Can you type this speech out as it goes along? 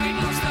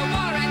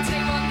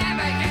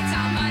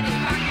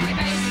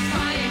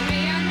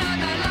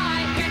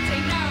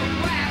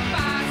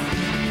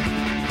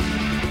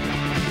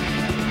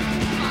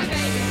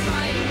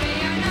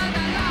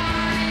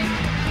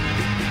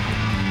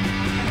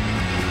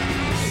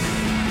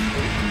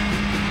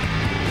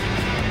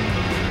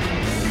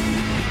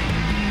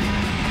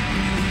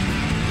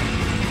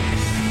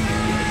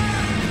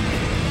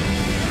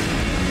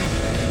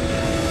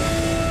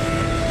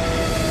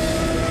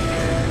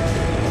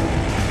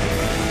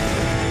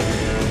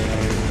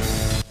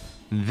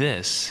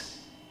This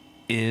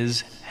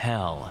is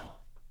hell.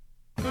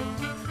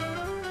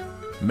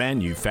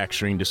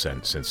 Manufacturing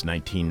dissent since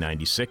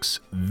 1996.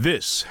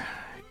 This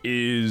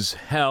is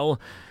hell.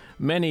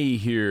 Many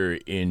here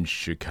in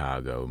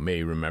Chicago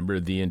may remember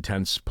the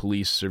intense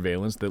police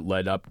surveillance that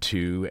led up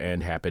to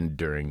and happened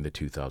during the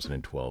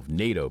 2012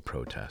 NATO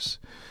protests.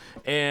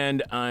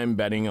 And I'm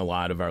betting a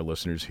lot of our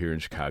listeners here in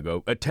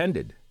Chicago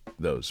attended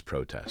those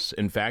protests.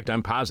 In fact,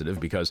 I'm positive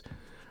because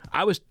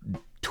I was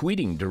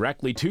tweeting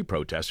directly to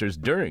protesters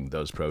during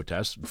those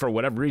protests. For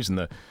whatever reason,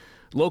 the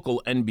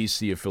local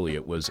NBC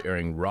affiliate was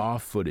airing raw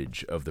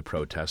footage of the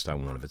protest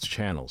on one of its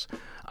channels.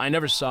 I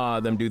never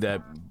saw them do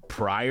that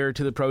prior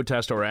to the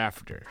protest or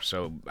after,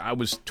 so I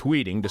was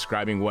tweeting,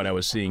 describing what I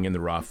was seeing in the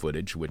raw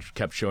footage, which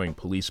kept showing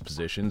police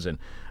positions and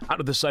out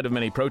of the sight of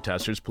many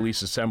protesters,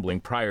 police assembling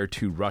prior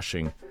to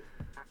rushing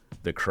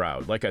the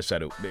crowd. Like I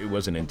said, it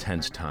was an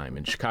intense time,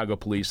 and Chicago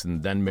police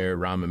and then Mayor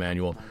Rahm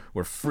Emanuel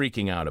were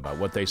freaking out about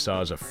what they saw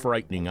as a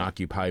frightening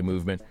Occupy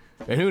movement.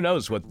 And who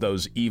knows what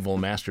those evil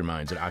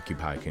masterminds at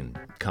Occupy can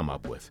come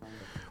up with.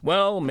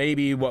 Well,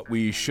 maybe what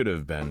we should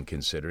have been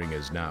considering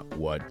is not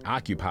what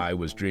Occupy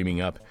was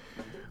dreaming up,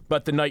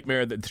 but the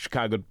nightmare that the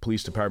Chicago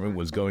Police Department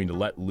was going to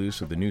let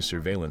loose with the new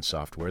surveillance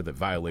software that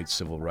violates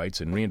civil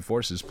rights and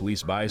reinforces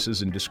police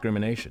biases and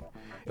discrimination.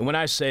 And when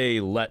I say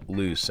let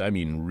loose, I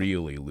mean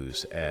really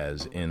loose,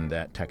 as in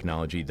that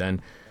technology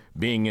then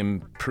being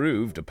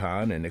improved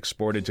upon and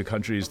exported to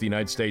countries the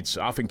United States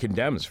often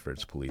condemns for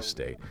its police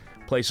state.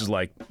 Places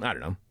like, I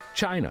don't know,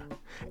 China.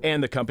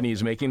 And the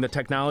companies making the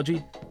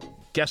technology,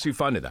 guess who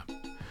funded them?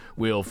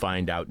 We'll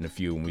find out in a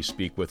few when we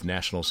speak with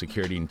national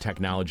security and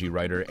technology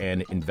writer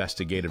and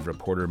investigative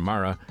reporter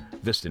Mara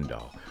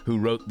Hvistendahl, who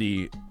wrote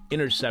the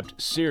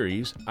Intercept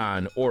series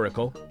on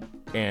Oracle.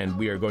 And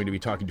we are going to be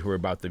talking to her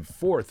about the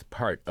fourth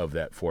part of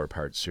that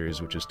four-part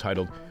series, which is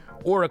titled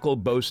Oracle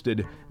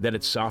Boasted That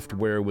Its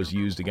Software Was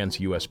Used Against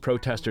U.S.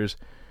 Protesters.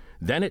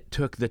 Then it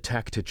took the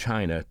tech to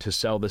China to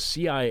sell the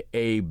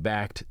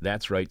CIA-backed,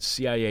 that's right,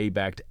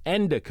 CIA-backed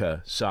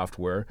Endica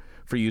software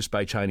for use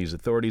by Chinese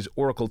authorities.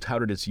 Oracle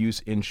touted its use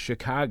in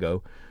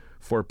Chicago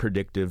for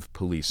predictive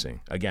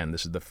policing. Again,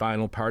 this is the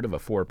final part of a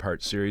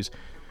four-part series.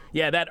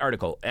 Yeah, that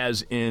article,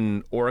 as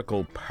in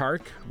Oracle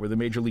Park, where the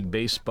Major League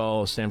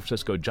Baseball San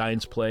Francisco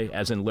Giants play,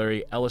 as in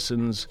Larry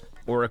Ellison's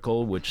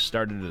Oracle, which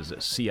started as a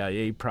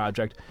CIA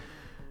project.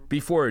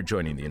 Before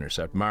joining The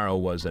Intercept, Mara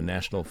was a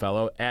national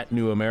fellow at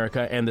New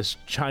America and the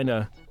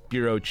China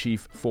Bureau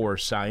Chief for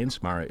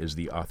Science. Mara is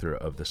the author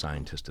of The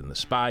Scientist and the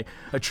Spy,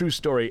 a true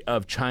story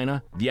of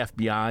China, the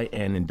FBI,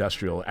 and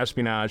industrial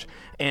espionage,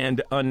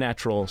 and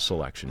unnatural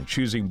selection,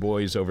 choosing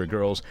boys over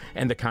girls,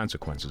 and the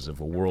consequences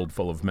of a world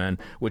full of men,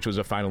 which was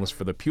a finalist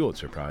for the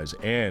Pulitzer Prize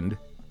and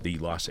the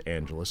Los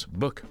Angeles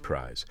Book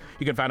Prize.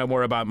 You can find out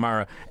more about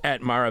Mara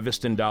at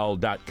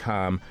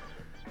marahvistendahl.com.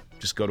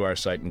 Just go to our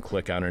site and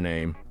click on her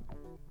name.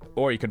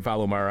 Or you can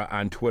follow Mara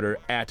on Twitter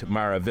at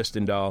Mara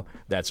Hvistendahl.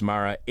 That's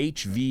Mara,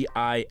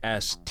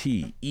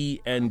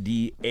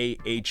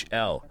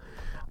 Hvistendahl.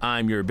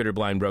 I'm your bitter,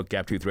 blind, broke,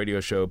 gap-toothed radio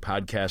show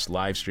podcast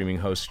live streaming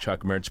host,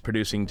 Chuck Mertz.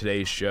 Producing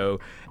today's show,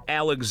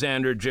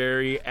 Alexander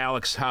Jerry.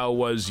 Alex, how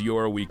was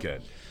your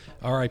weekend?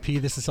 R.I.P.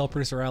 This is cell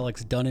producer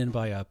Alex, done in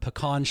by a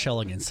pecan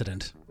shelling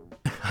incident.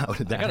 How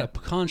did that I got a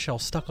pecan shell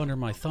stuck under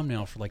my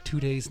thumbnail for like 2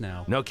 days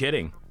now. No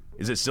kidding.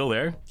 Is it still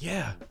there?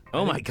 Yeah.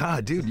 Oh my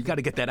God, dude, you got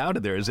to get that out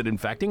of there. Is it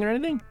infecting or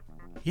anything?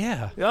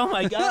 Yeah. Oh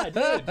my God,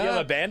 dude. Do you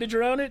have a bandage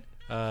around it?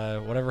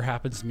 Whatever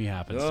happens to me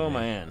happens. Oh to me.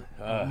 man.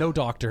 No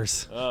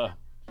doctors.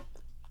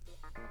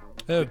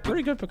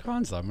 Pretty good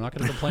pecans though. I'm not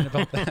going to complain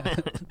about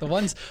that. the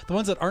ones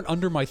that aren't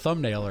under my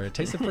thumbnail it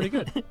tasted pretty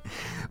good.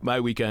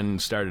 My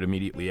weekend started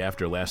immediately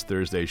after last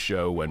Thursday's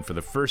show when for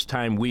the first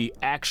time we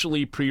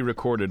actually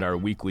pre-recorded our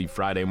weekly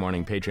Friday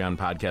morning Patreon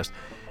podcast.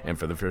 And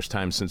for the first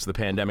time since the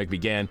pandemic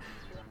began,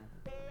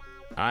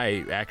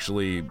 I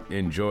actually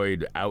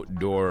enjoyed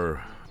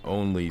outdoor,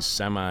 only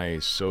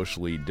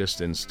semi-socially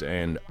distanced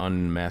and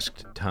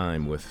unmasked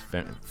time with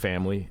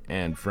family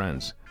and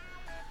friends.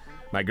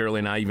 My girl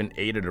and I even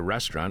ate at a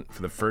restaurant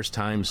for the first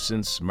time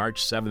since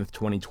March 7th,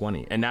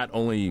 2020. And not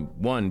only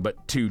one,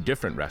 but two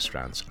different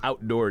restaurants.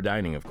 Outdoor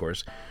dining, of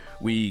course.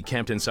 We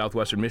camped in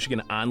southwestern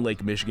Michigan on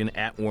Lake Michigan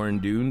at Warren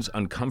Dunes,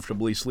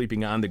 uncomfortably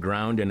sleeping on the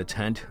ground in a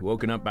tent,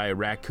 woken up by a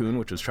raccoon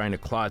which was trying to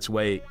claw its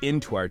way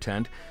into our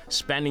tent,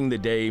 spending the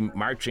day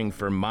marching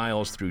for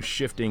miles through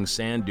shifting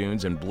sand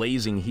dunes and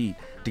blazing heat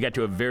to get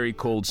to a very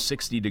cold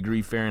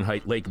 60-degree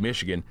Fahrenheit Lake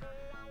Michigan.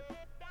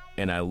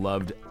 And I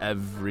loved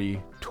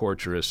every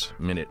torturous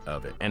minute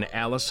of it. And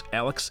Alex,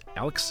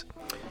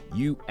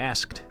 you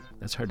asked,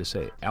 that's hard to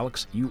say,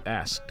 Alex, you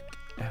asked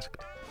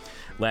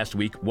last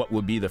week what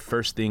would be the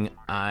first thing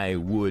I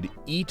would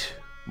eat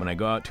when I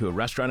go out to a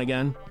restaurant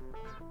again.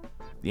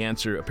 The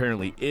answer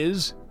apparently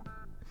is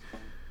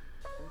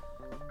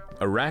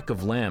a rack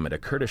of lamb at a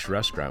Kurdish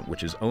restaurant,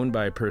 which is owned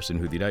by a person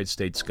who the United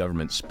States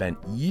government spent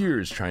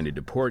years trying to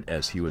deport,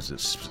 as he was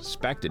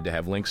suspected to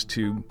have links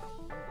to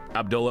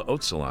Abdullah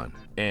Öcalan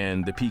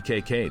and the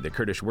PKK, the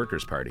Kurdish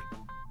Workers' Party.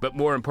 But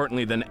more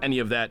importantly than any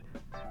of that,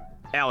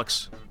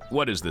 Alex,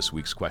 what is this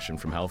week's question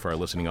from hell for our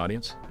listening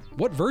audience?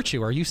 What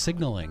virtue are you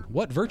signaling?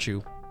 What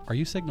virtue are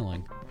you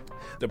signaling?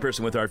 The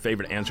person with our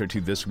favorite answer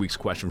to this week's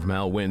question from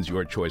hell wins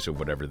your choice of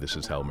whatever This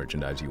Is Hell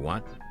merchandise you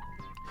want.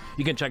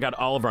 You can check out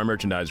all of our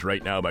merchandise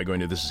right now by going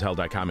to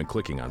thisishell.com and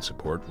clicking on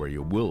support, where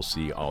you will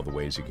see all the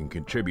ways you can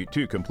contribute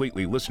to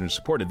completely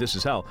listener-supported This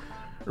Is Hell.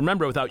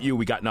 Remember, without you,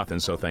 we got nothing,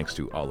 so thanks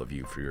to all of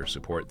you for your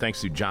support. Thanks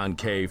to John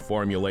K.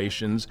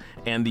 Formulations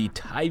and the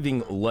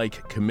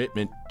tithing-like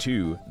commitment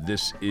to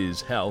This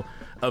Is Hell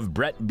of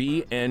Brett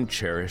B. and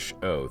Cherish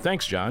O.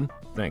 Thanks, John.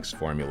 Thanks,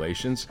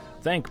 Formulations.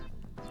 Thank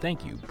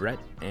you, Brett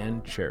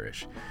and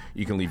Cherish.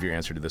 You can leave your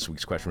answer to this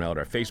week's question at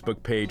our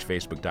Facebook page,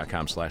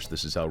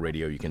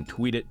 facebook.com/thisishellradio. You can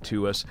tweet it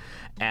to us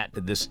at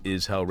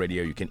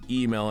thisishellradio. You can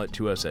email it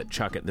to us at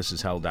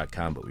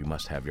chuck@thisishell.com, but we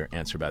must have your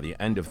answer by the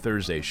end of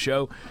Thursday's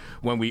show.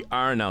 When we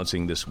are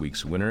announcing this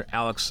week's winner,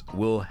 Alex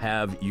will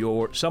have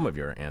some of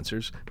your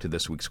answers to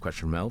this week's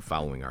question from hell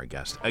following our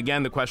guest.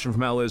 Again, the question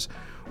from hell is,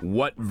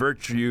 what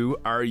virtue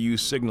are you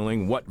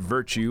signaling? What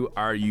virtue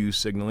are you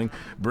signaling?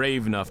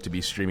 Brave enough to be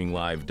streaming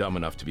live, dumb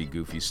enough to be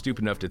goofy,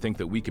 stupid enough to think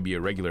that we could be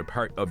a regular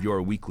part of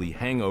your weekly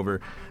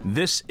hangover.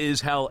 This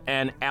is hell,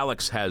 and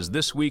Alex has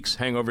this week's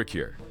hangover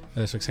cure.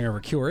 This week's hangover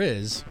cure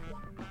is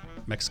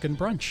Mexican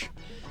brunch.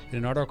 In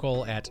an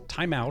article at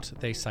Time Out,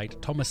 they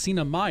cite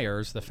Thomasina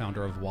Myers, the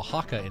founder of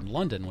Oaxaca in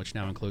London, which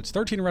now includes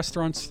 13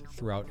 restaurants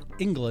throughout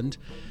England.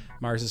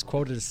 Myers is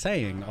quoted as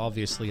saying,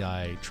 "Obviously,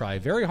 I try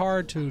very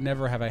hard to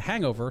never have a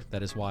hangover.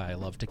 That is why I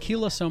love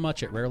tequila so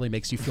much. It rarely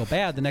makes you feel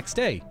bad the next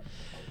day."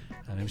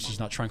 Maybe she's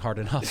not trying hard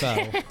enough.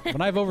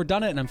 When I've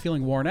overdone it and I'm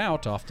feeling worn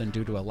out, often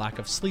due to a lack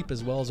of sleep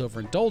as well as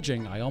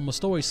overindulging, I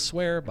almost always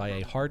swear by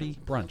a hearty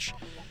brunch.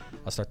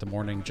 I'll start the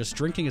morning just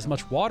drinking as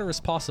much water as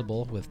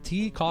possible with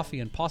tea, coffee,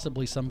 and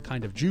possibly some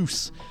kind of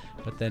juice.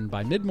 But then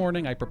by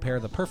mid-morning, I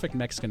prepare the perfect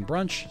Mexican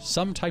brunch,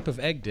 some type of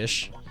egg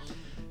dish,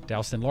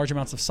 doused in large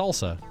amounts of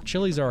salsa.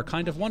 Chilies are a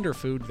kind of wonder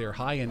food. They're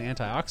high in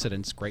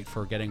antioxidants, great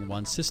for getting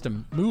one's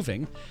system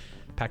moving.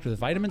 Packed with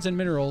vitamins and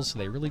minerals,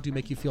 they really do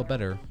make you feel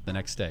better the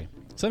next day.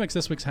 So that makes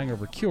this week's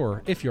hangover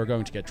cure. If you're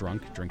going to get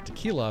drunk, drink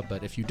tequila,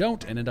 but if you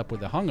don't and end up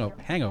with a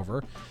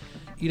hangover,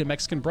 eat a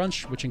Mexican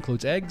brunch, which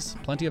includes eggs,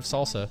 plenty of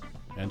salsa,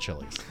 and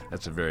chilies.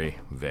 That's a very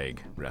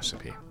vague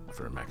recipe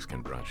for a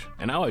Mexican brunch.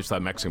 And I always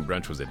thought Mexican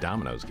brunch was a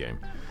dominoes game.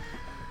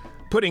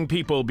 Putting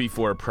people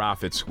before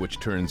profits, which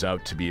turns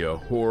out to be a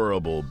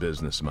horrible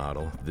business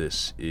model.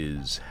 This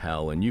is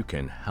hell, and you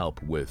can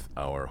help with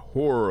our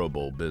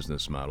horrible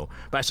business model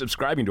by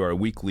subscribing to our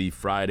weekly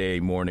Friday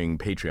morning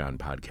Patreon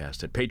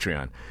podcast at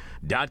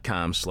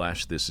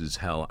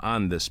patreon.com/thisishell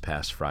on this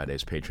past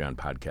Friday's Patreon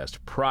podcast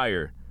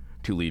prior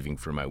to leaving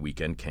for my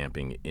weekend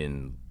camping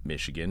in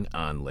Michigan,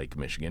 on Lake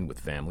Michigan with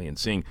family, and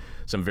seeing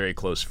some very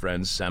close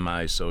friends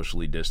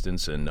semi-socially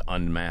distanced and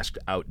unmasked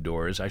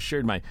outdoors. I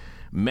shared my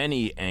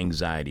many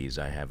anxieties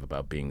I have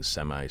about being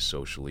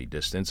semi-socially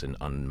distanced and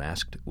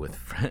unmasked with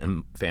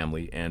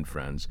family and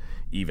friends,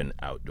 even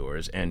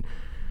outdoors, and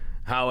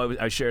how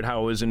I shared how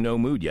I was in no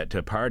mood yet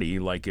to party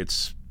like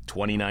it's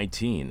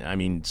 2019. I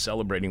mean,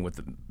 celebrating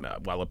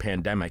while a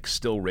pandemic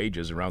still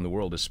rages around the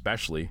world,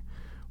 especially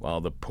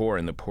while the poor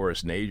and the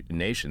poorest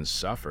nations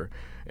suffer,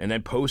 and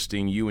then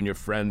posting you and your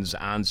friends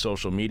on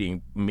social media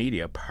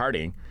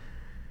partying.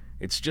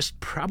 It's just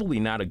probably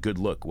not a good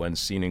look when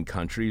seen in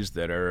countries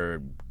that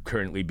are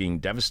currently being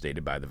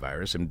devastated by the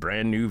virus and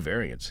brand new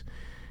variants.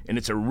 And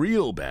it's a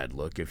real bad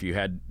look if you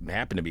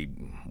happen to be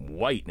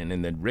white and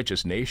in the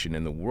richest nation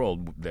in the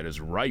world that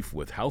is rife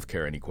with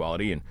healthcare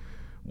inequality and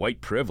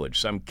white privilege.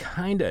 So I'm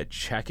kind of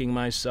checking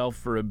myself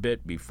for a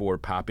bit before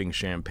popping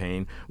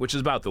champagne, which is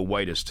about the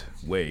whitest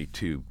way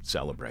to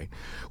celebrate.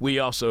 We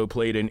also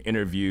played an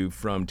interview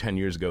from 10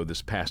 years ago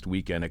this past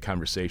weekend, a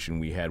conversation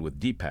we had with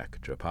Deepak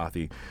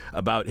Tripathi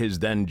about his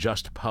then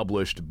just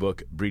published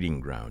book, Breeding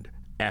Ground: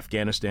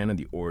 Afghanistan and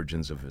the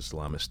Origins of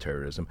Islamist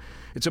Terrorism.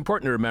 It's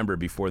important to remember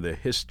before the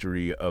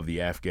history of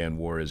the Afghan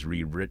war is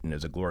rewritten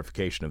as a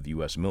glorification of the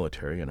U.S.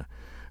 military and a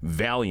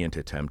valiant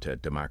attempt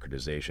at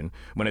democratization,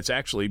 when it's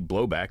actually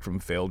blowback from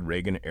failed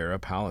Reagan-era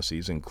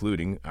policies,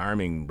 including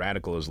arming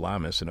radical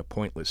Islamists in a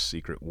pointless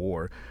secret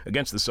war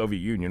against the Soviet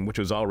Union, which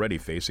was already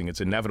facing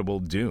its inevitable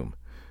doom.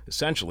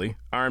 Essentially,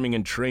 arming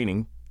and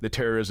training the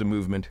terrorism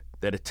movement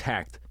that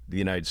attacked the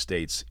United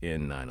States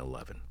on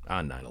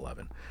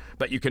 9/11.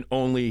 But you can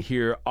only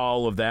hear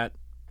all of that,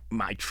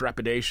 my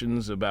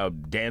trepidations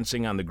about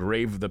dancing on the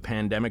grave of the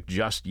pandemic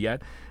just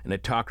yet, and a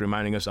talk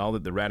reminding us all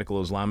that the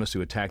radical Islamists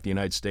who attacked the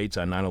United States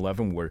on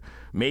 9/11 were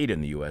made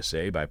in the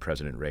USA by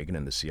President Reagan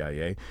and the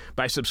CIA,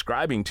 by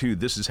subscribing to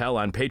This Is Hell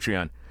on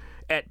Patreon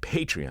at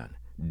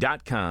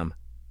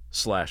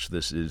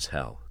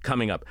patreon.com/thisishell.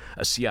 Coming up,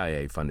 a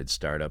CIA-funded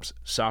startup's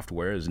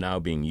software is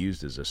now being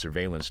used as a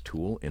surveillance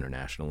tool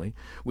internationally.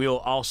 We'll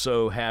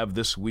also have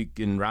This Week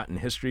in Rotten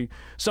History,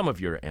 some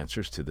of your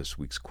answers to this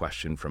week's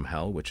question from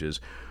hell, which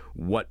is,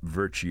 what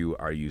virtue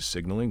are you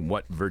signaling?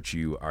 What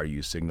virtue are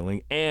you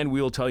signaling? And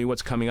we'll tell you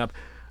what's coming up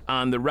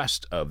on the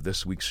rest of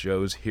this week's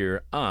shows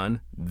here on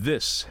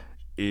This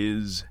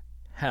Is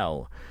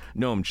Hell.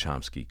 Noam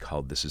Chomsky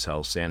called This Is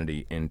Hell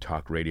sanity in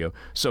talk radio.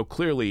 So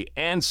clearly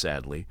and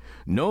sadly,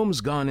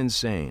 Noam's gone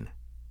insane.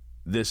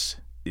 This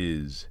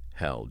is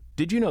hell.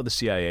 Did you know the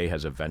CIA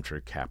has a venture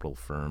capital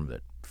firm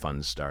that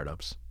funds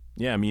startups?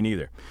 Yeah, me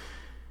neither.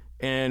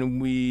 And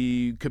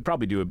we could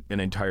probably do an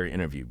entire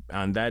interview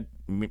on that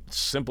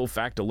simple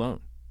fact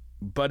alone.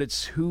 But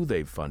it's who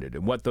they've funded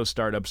and what those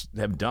startups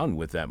have done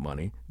with that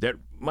money that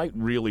might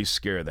really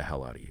scare the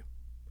hell out of you.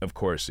 Of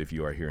course, if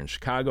you are here in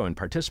Chicago and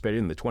participated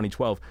in the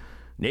 2012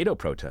 NATO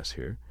protests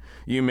here,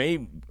 you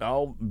may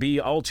be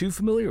all too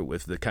familiar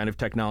with the kind of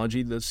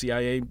technology the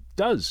CIA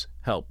does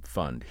help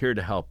fund. Here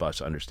to help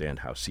us understand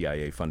how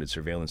CIA-funded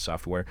surveillance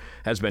software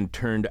has been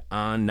turned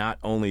on not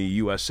only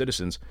U.S.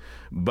 citizens,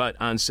 but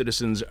on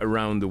citizens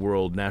around the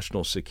world,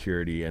 national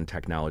security and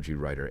technology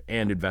writer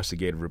and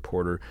investigative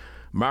reporter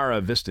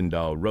Mara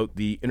Hvistendahl wrote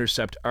the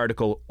Intercept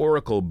article,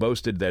 Oracle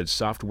boasted that its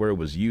software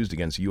was used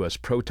against U.S.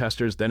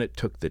 protesters. Then it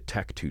took the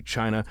tech to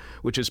China,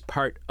 which is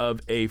part of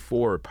a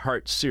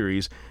 4-part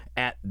series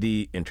at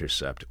the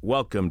Intercept.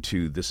 Welcome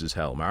to This Is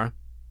Hell, Mara.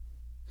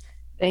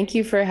 Thank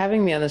you for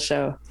having me on the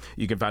show.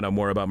 You can find out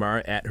more about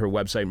Mara at her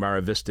website,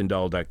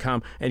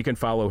 marahvistendahl.com, and you can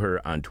follow her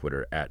on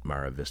Twitter at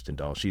Mara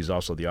Hvistendahl. She's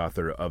also the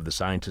author of The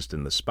Scientist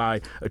and the Spy,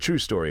 a true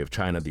story of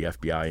China, the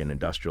FBI, and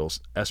industrial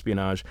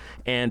espionage,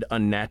 and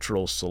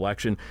Unnatural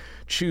Selection,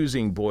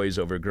 choosing boys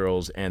over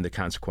girls and the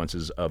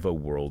consequences of a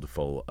world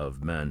full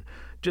of men.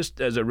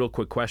 Just as a real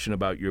quick question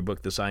about your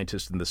book, The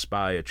Scientist and the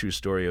Spy, a true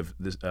story of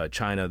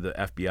China, the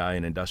FBI,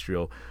 and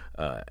industrial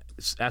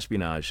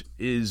espionage,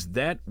 is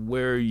that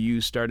where you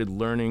started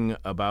learning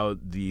about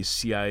the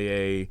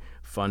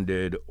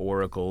CIA-funded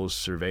Oracle's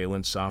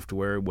surveillance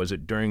software? Was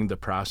it during the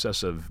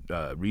process of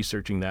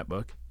researching that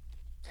book?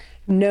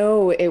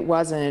 No, it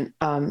wasn't.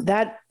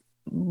 That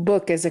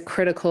book is a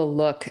critical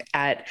look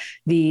at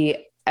the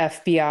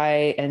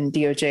FBI and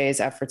DOJ's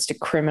efforts to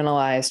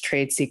criminalize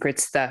trade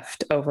secrets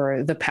theft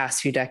over the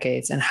past few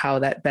decades and how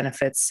that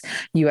benefits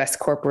U.S.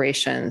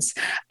 corporations.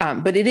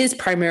 But it is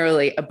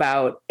primarily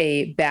about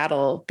a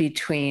battle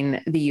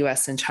between the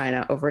U.S. and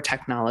China over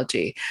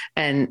technology.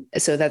 And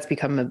so that's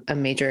become a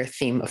major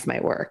theme of my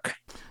work.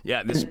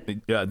 Yeah,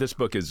 this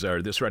book is,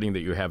 or this writing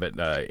that you have at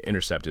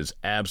Intercept is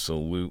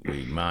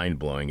absolutely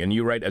mind-blowing. And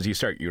you write, as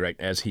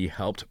he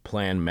helped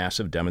plan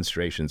massive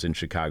demonstrations in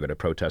Chicago to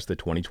protest the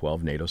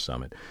 2012 NATO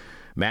summit.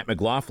 Matt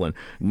McLaughlin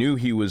knew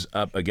he was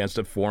up against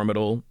a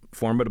formidable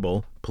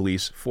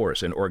police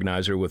force, an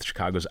organizer with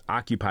Chicago's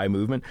Occupy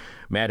movement.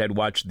 Matt had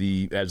watched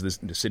as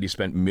the city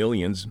spent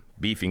millions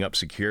beefing up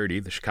security.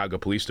 The Chicago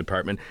Police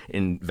Department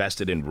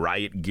invested in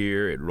riot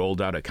gear. It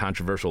rolled out a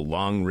controversial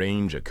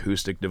long-range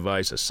acoustic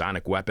device, a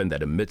sonic weapon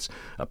that emits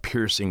a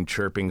piercing,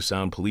 chirping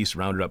sound. Police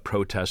rounded up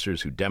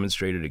protesters who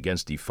demonstrated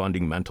against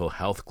defunding mental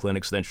health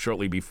clinics. Then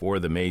shortly before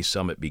the May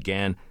summit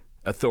began,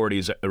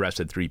 authorities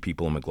arrested 3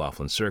 people in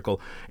McLaughlin's circle,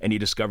 and he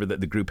discovered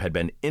that the group had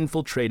been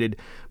infiltrated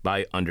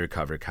by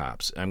undercover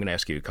cops. I'm going to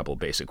ask you a couple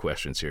of basic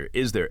questions here.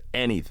 Is there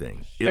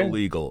anything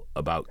illegal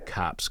about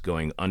cops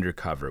going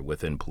undercover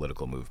within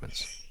political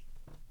movements?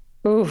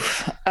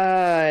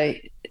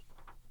 Unfortunately,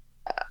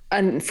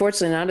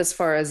 not as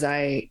far as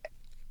I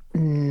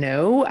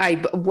know. I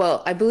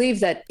believe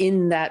that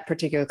in that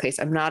particular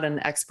case, I'm not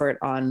an expert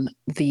on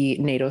the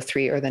NATO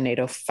 3 or the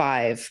NATO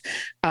 5.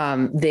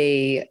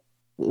 They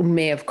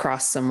may have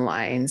crossed some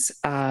lines.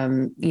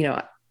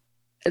 The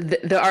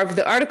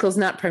article is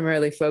not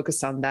primarily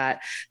focused on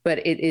that, but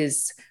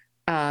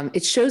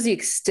it shows the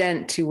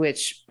extent to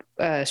which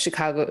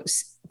Chicago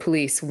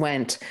police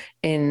went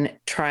in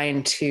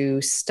trying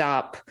to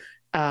stop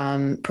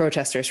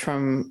protesters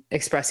from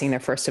expressing their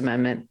First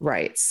Amendment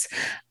rights.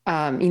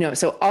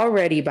 So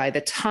already by the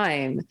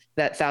time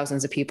that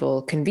thousands of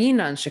people convened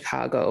on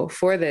Chicago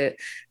for the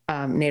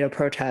NATO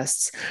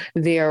protests,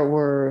 there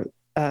were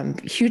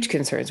huge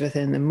concerns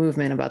within the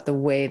movement about the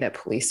way that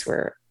police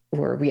were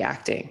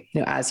reacting.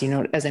 As I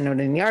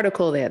noted in the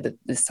article, they had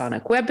the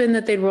sonic weapon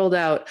that they'd rolled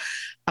out.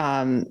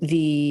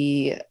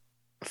 The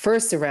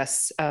first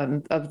arrests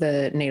of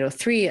the NATO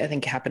 3, I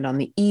think, happened on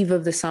the eve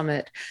of the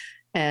summit,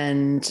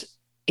 and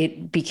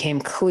it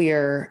became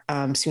clear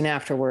soon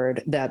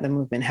afterward that the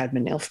movement had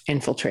been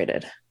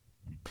infiltrated.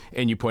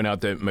 And you point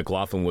out that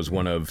McLaughlin was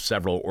one of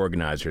several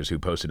organizers who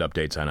posted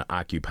updates on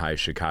Occupy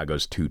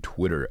Chicago's 2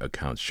 Twitter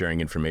accounts,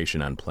 sharing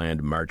information on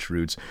planned march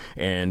routes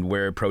and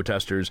where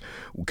protesters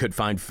could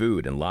find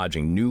food and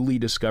lodging. Newly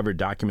discovered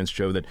documents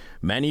show that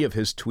many of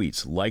his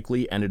tweets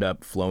likely ended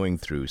up flowing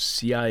through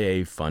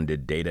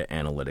CIA-funded data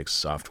analytics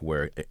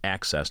software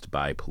accessed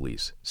by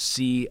police.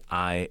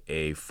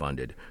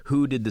 CIA-funded.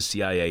 Who did the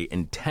CIA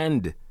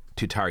intend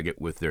to target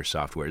with their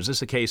software? Is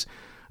this a case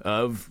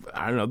of,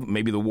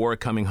 maybe the war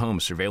coming home,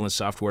 surveillance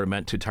software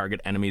meant to target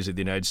enemies of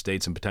the United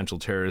States and potential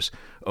terrorists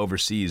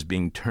overseas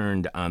being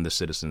turned on the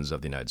citizens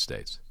of the United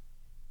States?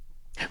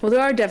 Well,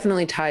 there are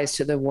definitely ties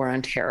to the war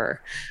on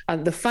terror.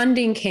 The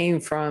funding came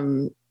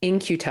from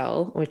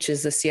In-Q-Tel, which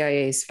is the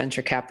CIA's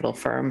venture capital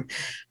firm.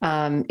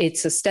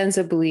 It's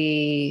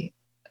ostensibly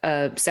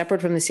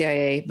separate from the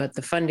CIA, but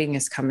the funding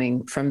is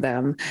coming from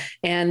them.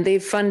 And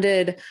they've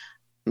funded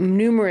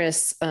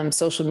numerous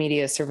social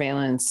media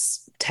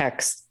surveillance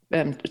tech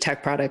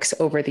products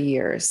over the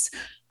years.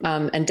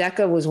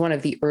 Endeca was one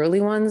of the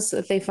early ones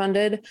that they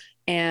funded.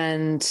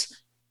 And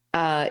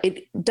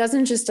it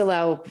doesn't just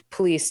allow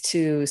police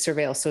to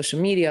surveil social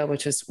media,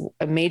 which is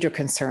a major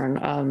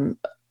concern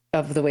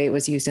of the way it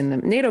was used in the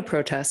NATO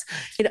protests.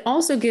 It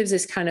also gives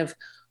this kind of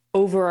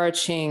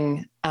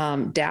overarching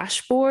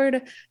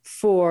dashboard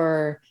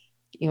for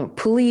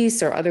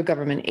police or other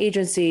government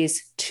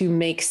agencies to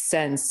make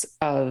sense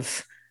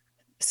of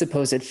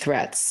supposed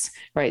threats,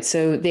 right?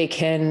 So they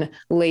can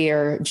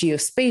layer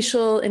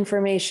geospatial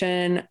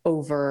information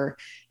over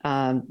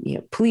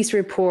police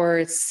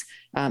reports,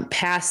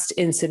 past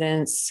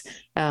incidents,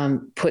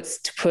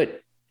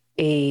 put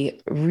a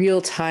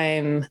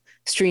real-time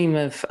stream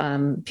of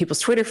people's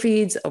Twitter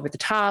feeds over the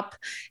top,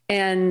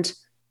 and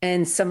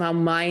somehow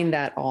mine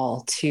that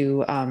all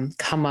to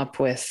come up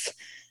with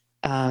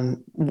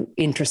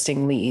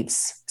interesting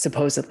leads,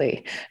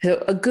 supposedly.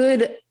 So a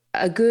good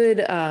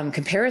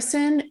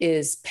comparison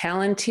is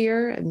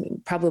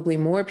Palantir. Probably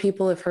more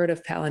people have heard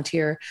of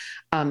Palantir.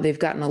 They've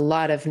gotten a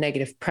lot of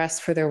negative press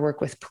for their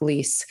work with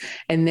police,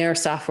 and their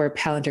software,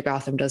 Palantir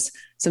Gotham, does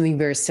something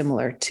very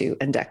similar to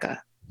Endeca.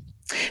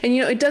 And,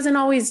 it doesn't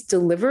always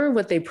deliver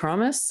what they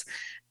promise.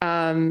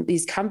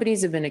 These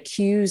companies have been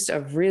accused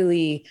of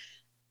really,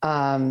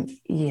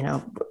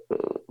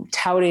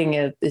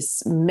 touting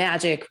this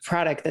magic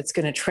product that's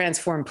going to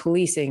transform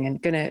policing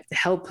and going to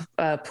help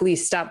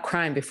police stop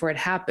crime before it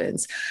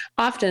happens.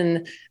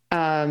 Often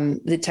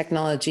the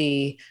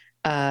technology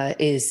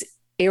is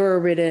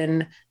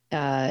error-ridden.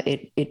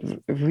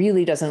 It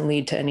really doesn't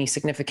lead to any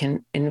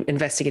significant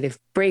investigative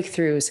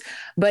breakthroughs,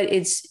 but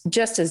it's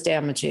just as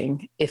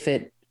damaging if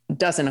it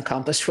doesn't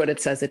accomplish what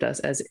it says it does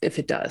as if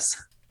it does.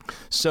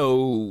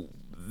 So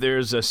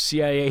there's a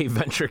CIA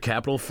venture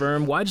capital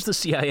firm. Why does the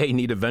CIA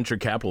need a venture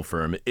capital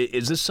firm?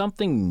 Is this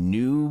something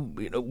new?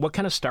 What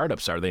kind of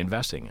startups are they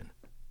investing in?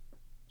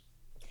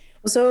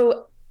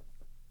 So,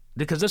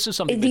 because this is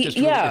something that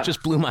it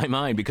just blew my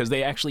mind, because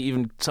they actually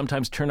even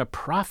sometimes turn a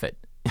profit,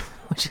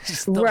 which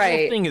is the whole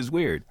thing is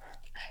weird.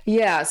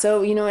 Yeah.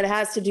 So, it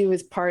has to do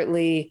with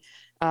partly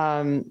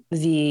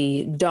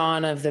the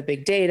dawn of the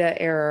big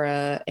data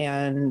era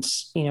and,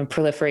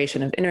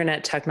 proliferation of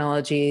internet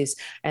technologies,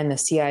 and the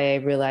CIA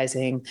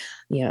realizing,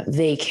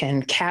 they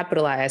can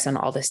capitalize on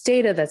all this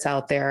data that's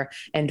out there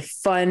and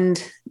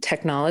fund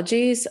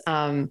technologies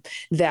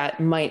that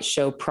might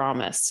show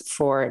promise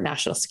for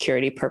national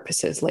security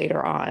purposes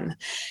later on.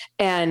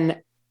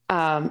 And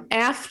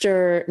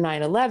after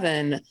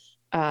 9/11,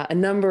 a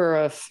number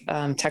of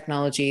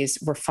technologies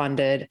were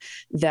funded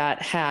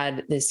that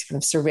had this kind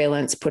of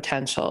surveillance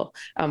potential.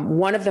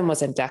 One of them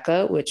was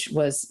Endeca, which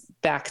was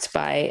backed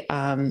by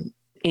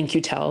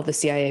In-Q-Tel, the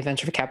CIA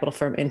venture capital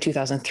firm, in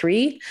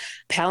 2003.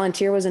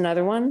 Palantir was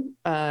another one,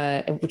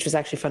 which was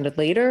actually funded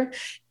later.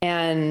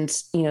 And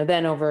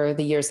then over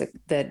the years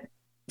that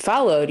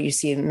followed, you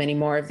see many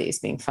more of these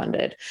being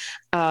funded.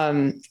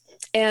 And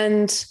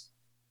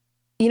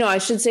I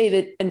should say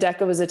that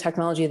Endeca was a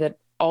technology that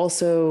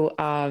also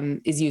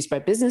is used by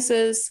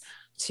businesses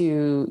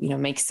to,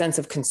 make sense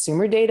of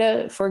consumer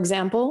data, for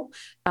example.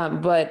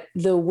 But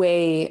the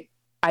way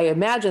I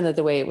imagine that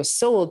the way it was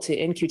sold to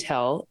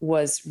In-Q-Tel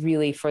was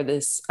really for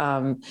this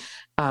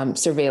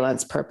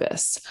surveillance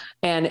purpose.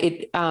 And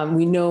it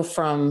we know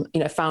from,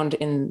 found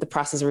in the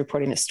process of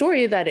reporting a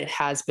story that it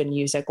has been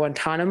used at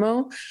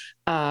Guantanamo.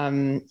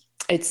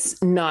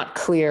 It's not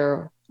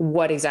clear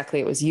what exactly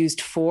it was used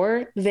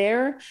for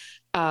there,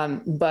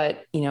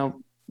 but,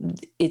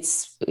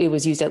 it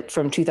was used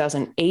from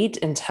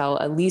 2008 until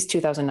at least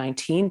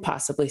 2019,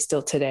 possibly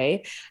still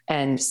today.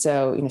 And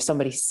so,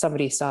 somebody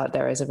saw it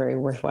there as a very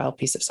worthwhile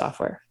piece of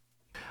software.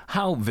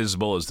 How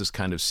visible is this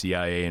kind of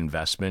CIA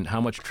investment?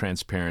 How much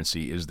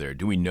transparency is there?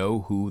 Do we know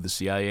who the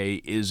CIA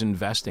is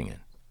investing in?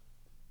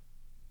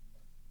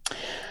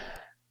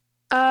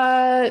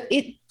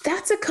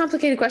 That's a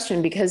complicated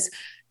question, because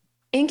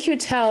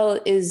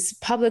In-Q-Tel is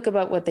public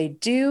about what they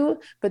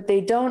do, but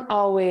they don't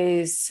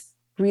always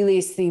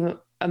release the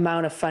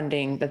amount of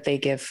funding that they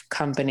give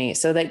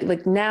companies. So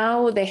like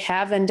now they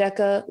have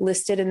Endeca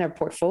listed in their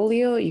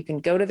portfolio. You can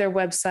go to their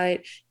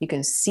website, you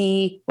can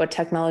see what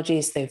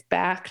technologies they've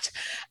backed.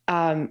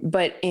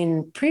 But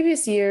in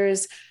previous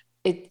years,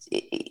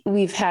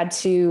 we've had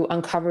to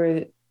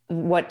uncover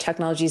what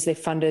technologies they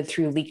funded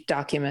through leaked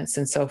documents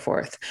and so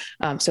forth.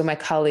 So my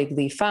colleague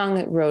Li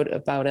Fang wrote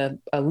about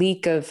a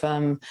leak of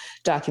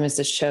documents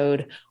that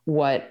showed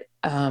what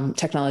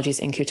technologies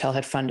In-Q-Tel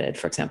had funded,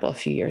 for example, a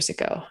few years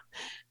ago.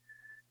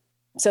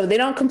 So they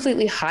don't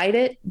completely hide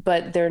it,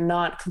 but they're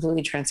not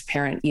completely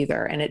transparent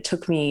either. And it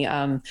took me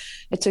a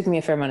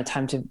fair amount of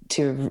time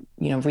to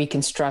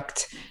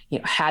reconstruct,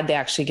 had they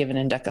actually given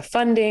Endeca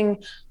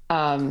funding.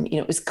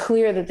 It was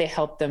clear that they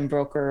helped them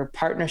broker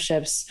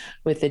partnerships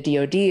with the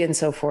DoD and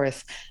so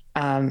forth.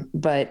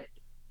 But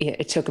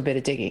it took a bit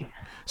of digging.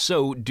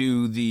 So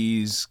do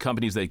these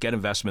companies that get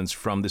investments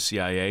from the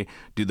CIA,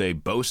 do they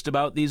boast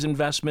about these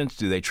investments?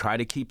 Do they try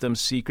to keep them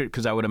secret?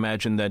 Because I would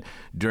imagine that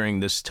during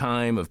this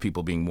time of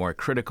people being more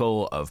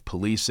critical of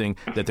policing,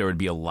 that there would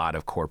be a lot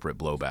of corporate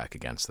blowback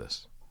against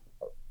this.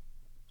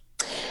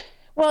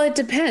 Well, it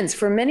depends.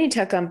 For many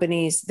tech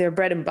companies, their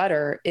bread and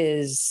butter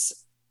is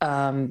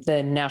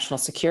the national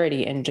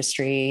security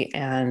industry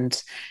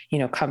and,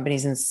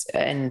 companies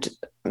and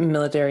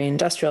military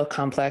industrial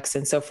complex.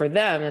 And so for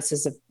them, this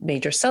is a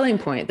major selling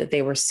point that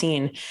they were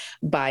seen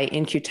by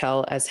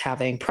In-Q-Tel as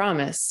having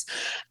promise.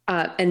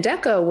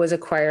 Endeca was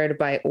acquired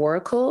by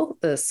Oracle,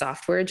 the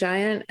software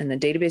giant and the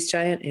database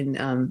giant,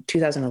 in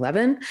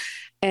 2011.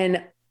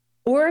 And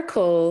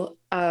Oracle,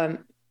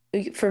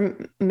 for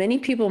many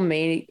people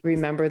may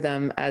remember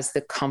them as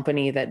the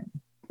company that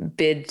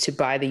bid to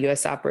buy the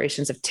U.S.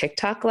 operations of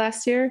TikTok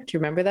last year. Do you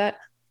remember that?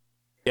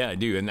 Yeah, I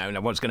do. And I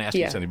was going to ask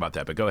you something about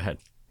that, but go ahead.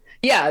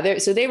 Yeah,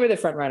 so they were the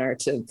front runner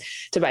to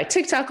buy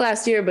TikTok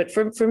last year, but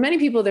for many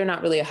people, they're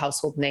not really a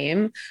household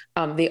name.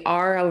 They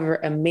are, however,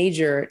 a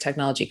major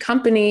technology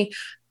company.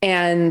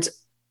 And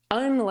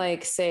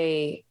unlike,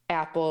 say,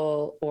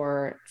 Apple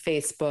or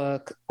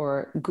Facebook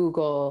or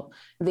Google,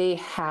 they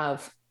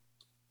have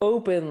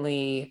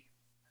openly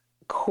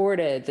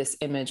courted this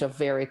image of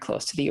very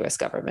close to the US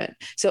government.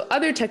 So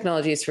other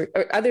technologies or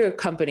other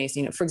companies,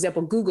 for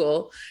example,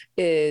 Google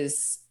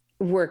is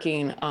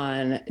working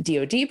on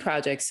DoD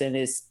projects and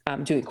is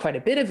doing quite a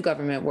bit of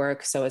government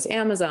work. So is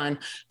Amazon,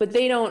 but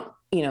they don't,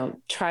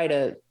 try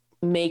to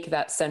make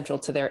that central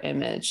to their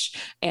image.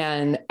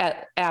 And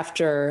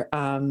after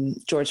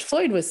George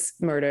Floyd was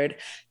murdered,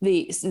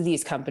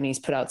 these companies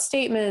put out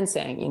statements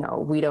saying,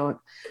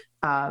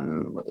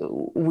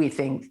 we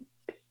think,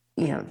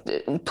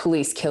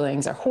 police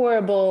killings are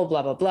horrible,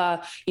 blah, blah,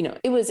 blah.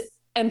 It was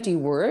empty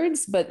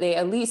words, but they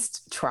at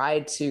least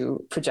tried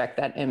to project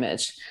that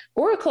image.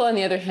 Oracle, on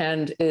the other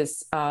hand,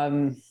 is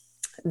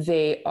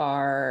they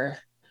are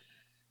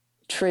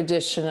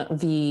traditional.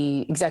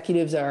 The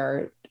executives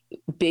are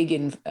big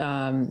in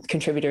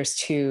contributors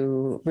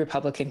to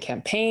Republican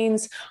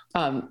campaigns.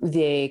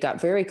 They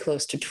got very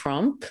close to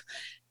Trump.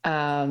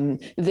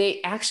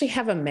 They actually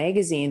have a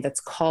magazine that's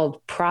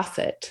called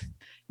Profit,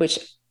 which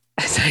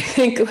I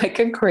think like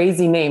a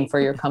crazy name for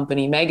your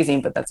company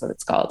magazine, but that's what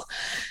it's called.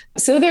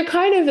 So they're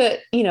kind of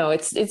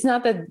it's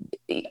not that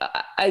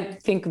I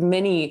think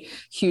many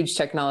huge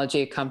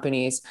technology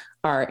companies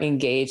are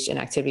engaged in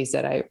activities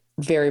that are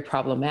very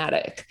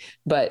problematic,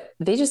 but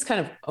they just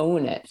kind of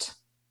own it.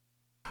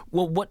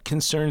 Well, what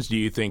concerns do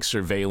you think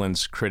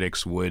surveillance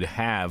critics would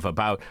have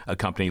about a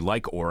company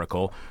like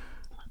Oracle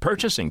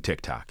purchasing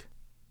TikTok?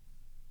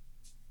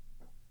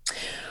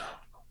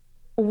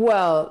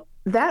 Well,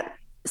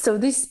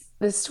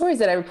 the stories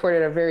that I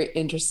reported are very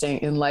interesting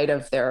in light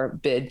of their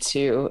bid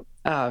to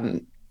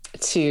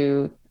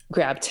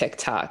grab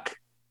TikTok.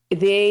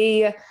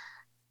 They,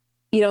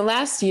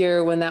 last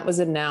year when that was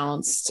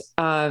announced,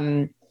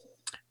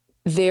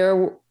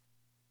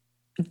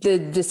 the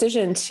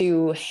decision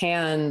to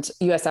hand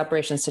U.S.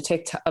 operations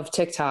of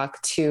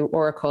TikTok to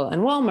Oracle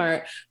and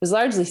Walmart was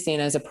largely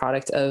seen as a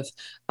product of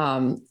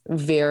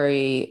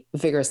very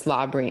vigorous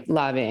lobbying.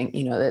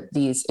 That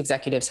these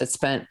executives had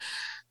spent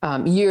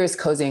years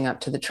cozying up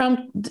to the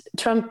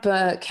Trump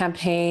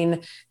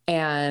campaign,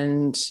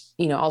 and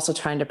also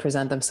trying to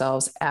present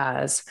themselves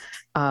as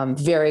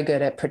very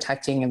good at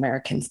protecting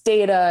Americans'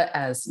 data,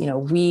 as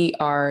we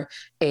are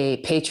a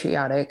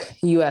patriotic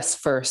U.S.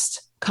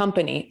 first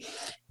company.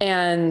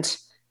 And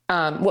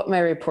what my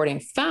reporting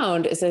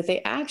found is that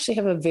they actually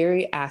have a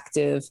very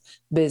active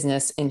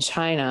business in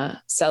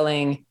China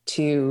selling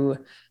to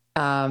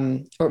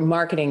or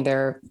marketing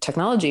their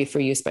technology for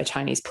use by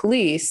Chinese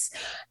police.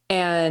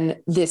 And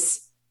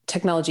this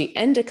technology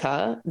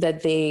Endeca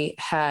that they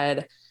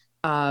had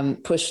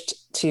pushed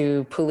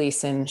to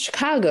police in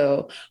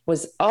Chicago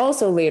was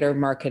also later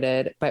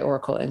marketed by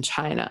Oracle in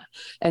China.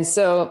 And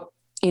so,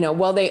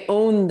 while they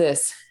own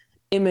this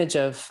image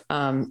of,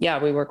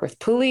 we work with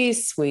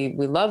police, we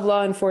love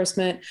law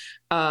enforcement,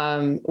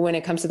 when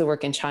it comes to the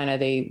work in China,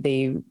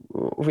 they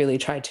really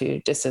try to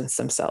distance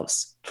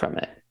themselves from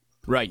it.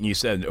 Right, and you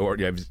said, or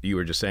you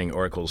were just saying,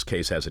 Oracle's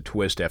case has a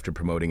twist after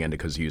promoting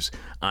Endeca's use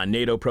on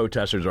NATO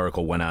protesters.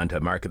 Oracle went on to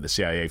market the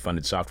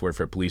CIA-funded software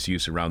for police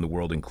use around the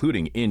world,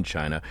 including in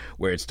China,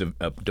 where its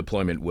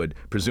deployment would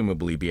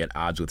presumably be at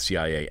odds with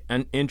CIA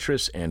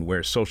interests and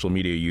where social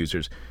media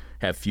users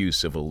have few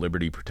civil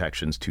liberty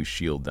protections to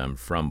shield them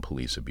from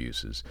police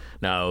abuses.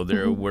 Now,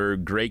 there were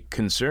great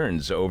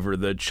concerns over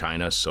the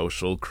China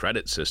social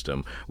credit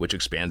system, which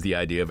expands the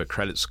idea of a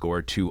credit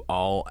score to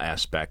all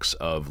aspects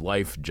of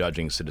life,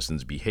 judging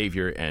citizens'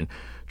 behavior and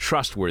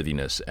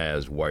trustworthiness,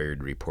 as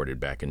Wired reported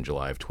back in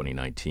July of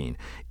 2019.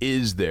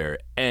 Is there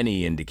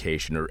any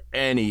indication or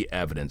any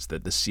evidence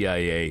that the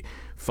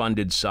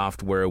CIA-funded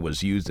software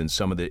was used in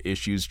some of the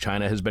issues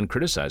China has been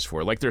criticized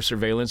for, like their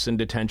surveillance and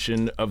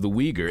detention of the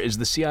Uyghur? Is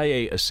the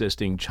CIA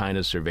assisting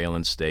China's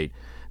surveillance state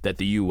that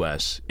the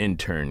U.S. in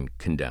turn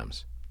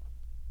condemns?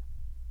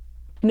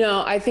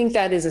 No, I think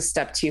that is a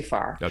step too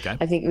far. Okay.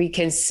 I think we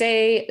can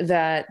say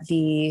that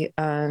the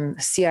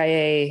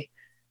CIA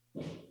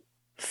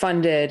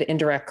funded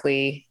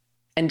indirectly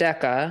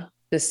Endeca,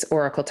 this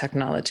Oracle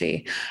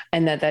technology,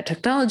 and that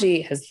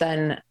technology has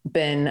then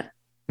been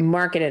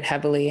marketed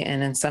heavily,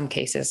 and in some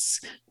cases,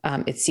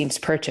 it seems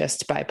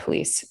purchased by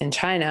police in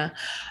China.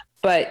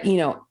 But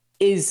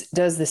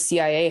does the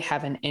CIA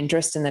have an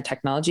interest in the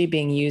technology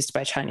being used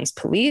by Chinese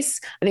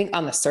police? I think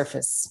on the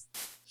surface,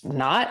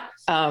 not.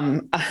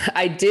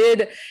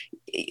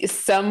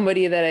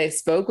 Somebody that I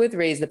spoke with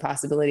raised the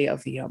possibility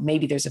of,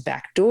 maybe there's a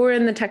back door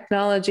in the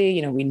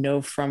technology. We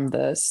know from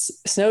the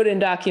Snowden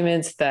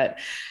documents that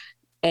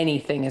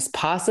anything is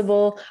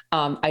possible.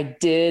 I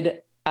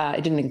didn't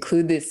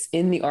include this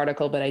in the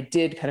article, but I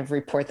did kind of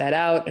report that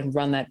out and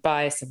run that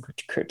by some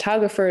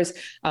cryptographers.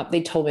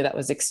 They told me that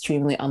was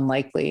extremely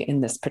unlikely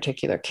in this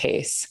particular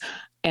case.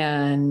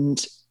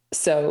 And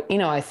so,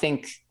 I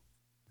think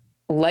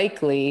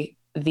likely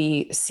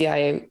the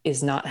CIA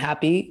is not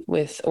happy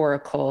with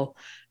Oracle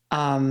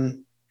now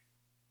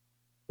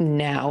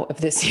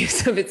of this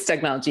use of its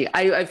technology.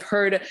 I've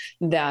heard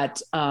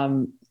that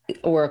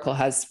Oracle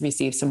has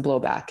received some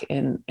blowback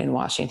in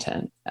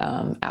Washington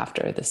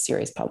after the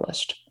series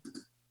published.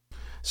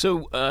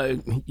 So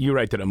you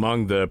write that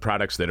among the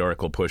products that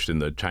Oracle pushed in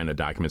the China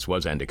documents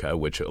was Endeca,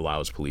 which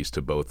allows police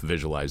to both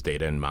visualize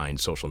data and mine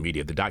social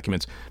media. The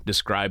documents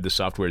describe the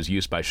software's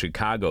use by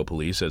Chicago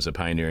police as a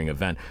pioneering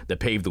event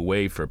that paved the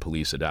way for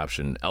police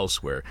adoption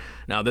elsewhere.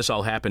 Now, this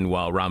all happened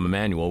while Rahm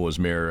Emanuel was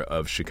mayor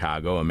of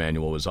Chicago.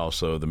 Emanuel was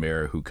also the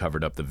mayor who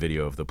covered up the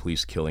video of the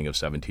police killing of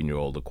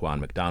 17-year-old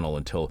Laquan McDonald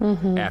until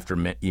after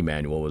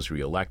Emanuel was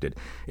reelected.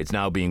 It's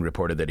now being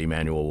reported that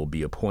Emanuel will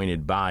be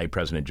appointed by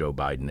President Joe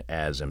Biden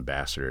as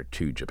ambassador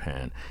to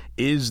Japan.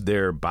 Is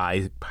there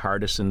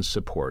bipartisan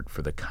support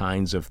for the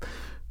kinds of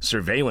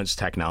surveillance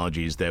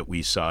technologies that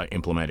we saw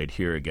implemented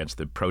here against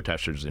the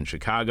protesters in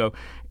Chicago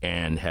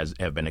and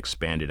have been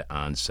expanded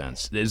on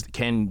since?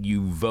 Can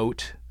you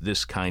vote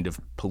this kind of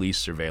police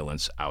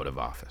surveillance out of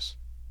office?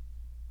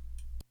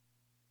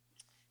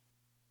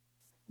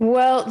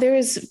 Well,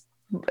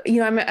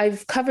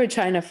 I've covered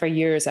China for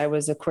years. I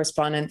was a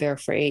correspondent there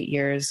for 8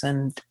 years,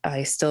 and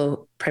I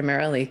still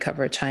primarily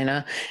cover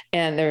China.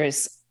 And there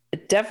is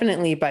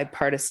definitely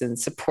bipartisan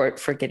support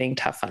for getting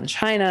tough on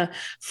China,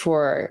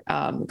 for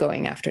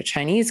going after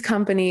Chinese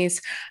companies.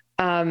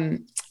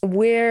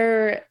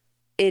 Where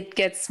it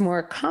gets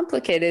more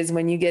complicated is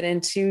when you get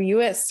into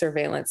U.S.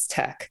 surveillance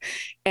tech.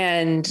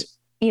 And,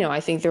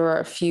 I think there are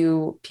a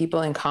few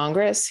people in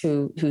Congress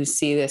who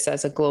see this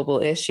as a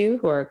global issue,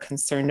 who are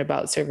concerned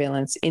about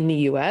surveillance in the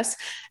U.S.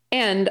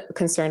 and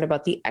concerned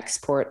about the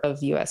export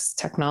of U.S.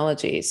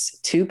 technologies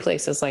to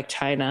places like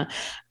China,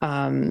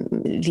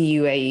 the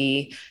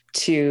UAE,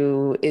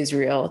 to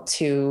Israel,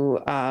 to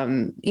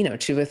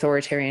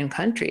authoritarian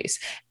countries.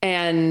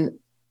 And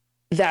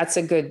that's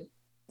a good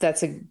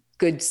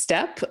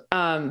step.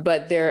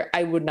 But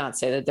I would not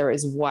say that there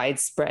is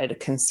widespread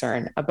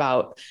concern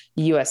about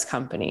U.S.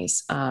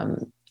 companies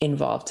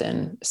involved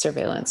in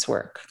surveillance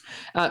work.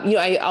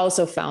 I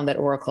also found that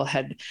Oracle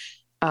had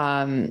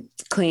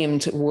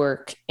claimed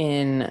work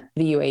in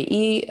the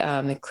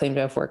UAE. They claimed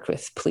to have worked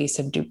with police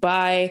in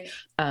Dubai,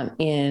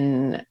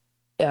 in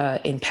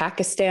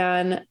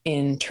Pakistan,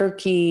 in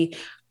Turkey,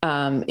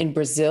 in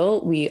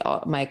Brazil.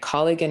 My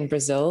colleague in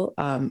Brazil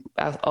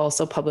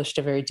also published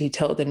a very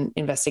detailed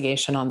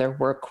investigation on their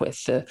work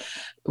with the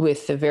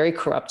very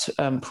corrupt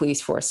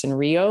police force in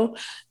Rio.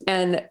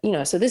 And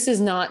so this is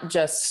not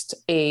just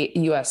a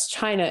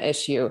U.S.-China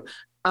issue.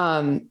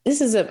 This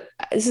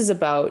is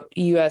about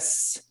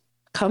U.S.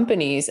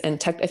 companies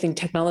and I think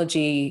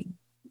technology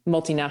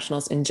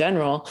multinationals in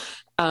general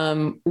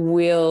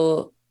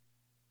will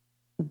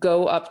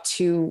go up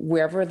to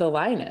wherever the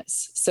line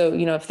is. So,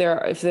 if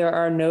there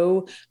are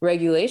no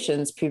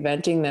regulations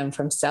preventing them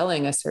from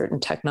selling a certain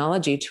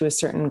technology to a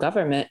certain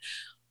government,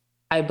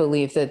 I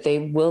believe that they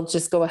will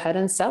just go ahead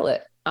and sell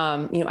it.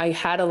 I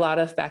had a lot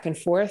of back and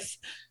forth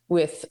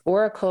with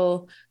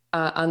Oracle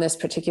on this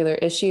particular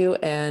issue,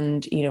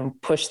 and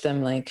pushed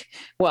them like,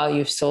 well,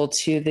 you've sold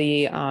to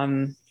the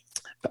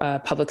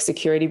Public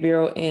Security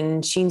Bureau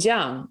in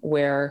Xinjiang,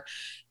 where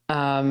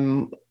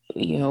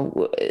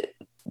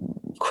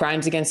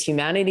crimes against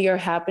humanity are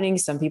happening.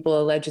 Some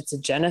people allege it's a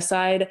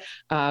genocide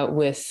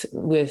with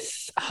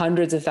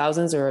hundreds of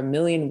thousands or 1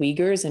 million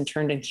Uyghurs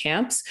interned in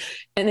camps.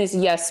 And it's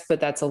yes,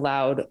 but that's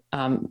allowed.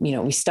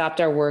 We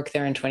stopped our work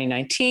there in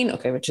 2019,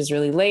 which is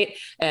really late,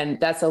 and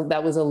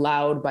that was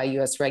allowed by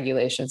U.S.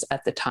 regulations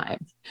at the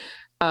time.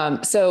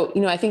 So,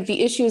 I think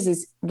the issues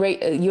is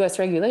U.S.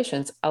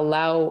 regulations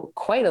allow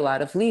quite a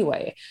lot of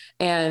leeway,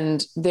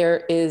 and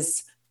there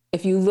is.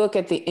 If you look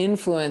at the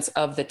influence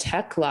of the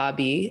tech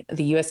lobby,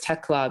 the U.S.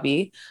 tech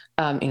lobby,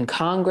 in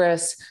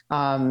Congress,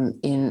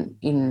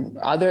 in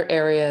other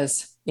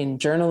areas, in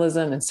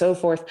journalism and so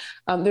forth,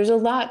 there's a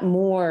lot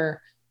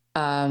more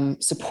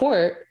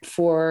support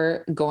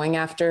for going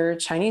after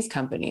Chinese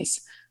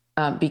companies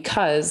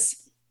because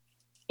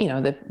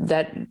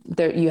that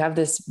there you have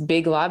this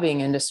big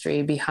lobbying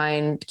industry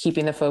behind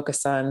keeping the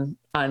focus on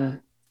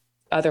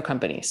other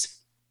companies.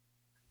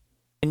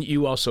 And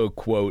you also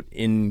quote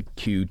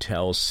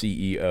In-Q-Tel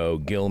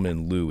CEO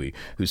Gilman Louie,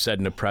 who said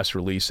in a press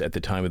release at the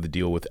time of the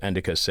deal with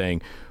Endica,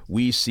 saying,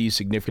 "We see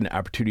significant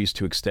opportunities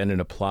to extend and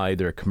apply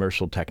their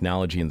commercial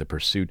technology in the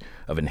pursuit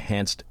of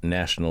enhanced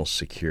national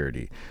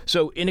security."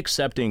 So in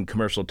accepting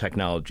commercial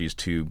technologies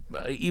to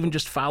even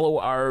just follow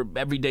our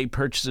everyday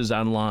purchases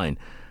online,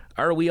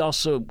 are we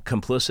also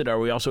complicit? Are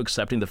we also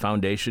accepting the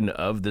foundation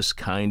of this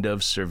kind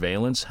of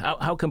surveillance?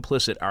 How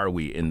complicit are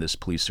we in this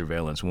police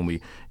surveillance when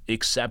we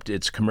accept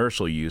its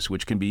commercial use,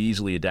 which can be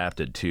easily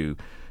adapted to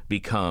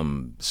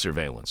become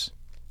surveillance?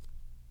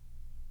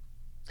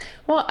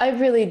 Well, I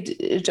really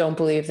don't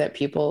believe that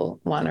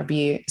people want to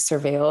be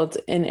surveilled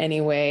in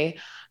any way.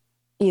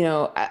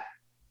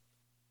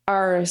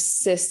 Our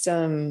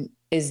system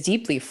is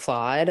deeply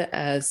flawed,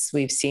 as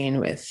we've seen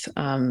with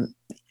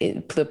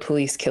the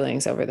police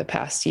killings over the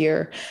past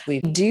year.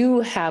 We do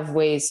have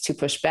ways to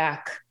push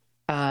back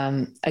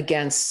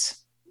against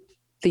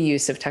the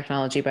use of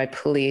technology by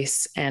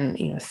police,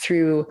 and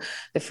through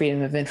the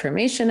Freedom of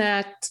Information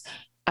Act,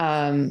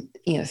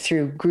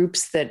 through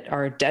groups that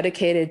are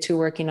dedicated to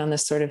working on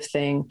this sort of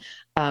thing.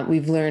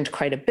 We've learned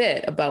quite a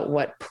bit about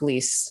what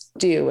police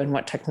do and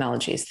what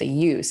technologies they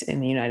use in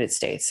the United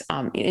States.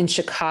 In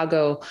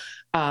Chicago,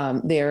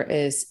 there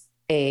is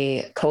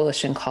a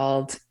coalition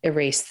called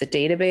Erase the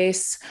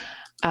Database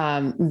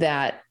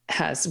that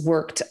has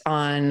worked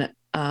on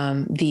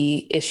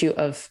the issue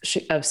of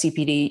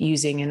CPD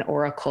using an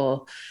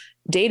Oracle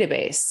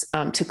database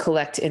to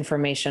collect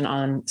information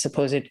on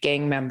supposed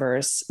gang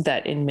members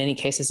that in many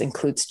cases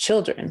includes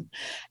children.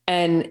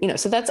 And,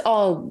 so that's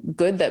all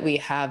good that we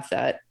have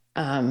that,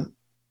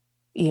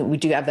 we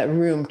do have that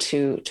room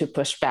to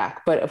push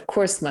back, but of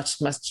course, much,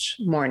 much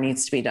more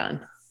needs to be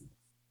done.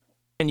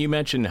 And you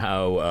mentioned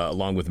how,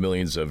 along with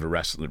millions of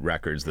arrest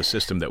records, the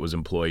system that was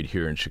employed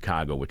here in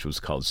Chicago, which was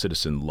called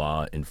Citizen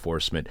Law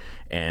Enforcement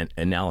and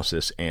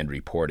Analysis and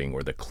Reporting,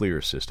 or the CLEAR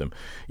system.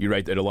 You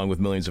write that along with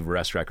millions of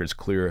arrest records,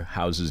 CLEAR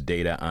houses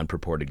data on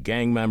purported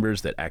gang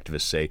members that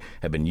activists say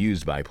have been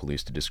used by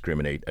police to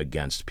discriminate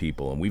against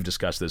people. And we've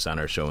discussed this on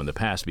our show in the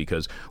past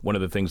because one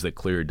of the things that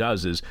CLEAR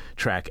does is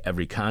track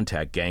every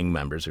contact gang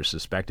members or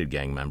suspected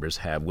gang members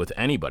have with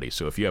anybody.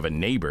 So if you have a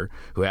neighbor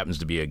who happens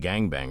to be a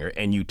gangbanger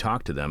and you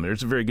talk to them,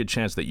 there's a very good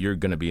chance that you're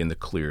going to be in the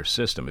CLEAR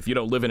system. If you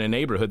don't live in a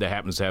neighborhood that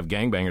happens to have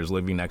gangbangers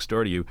living next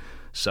door to you,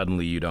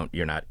 suddenly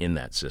you're not in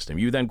that system.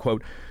 You then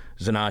quote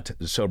Zanat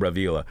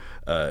Sobravila,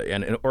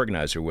 an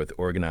organizer with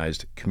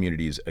Organized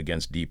Communities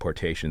Against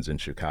Deportations in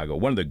Chicago,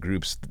 one of the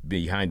groups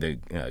behind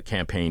the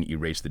campaign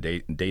Erase the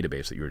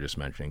Database that you were just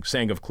mentioning,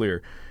 saying of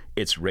CLEAR,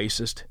 "It's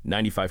racist.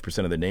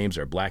 95% of the names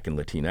are Black and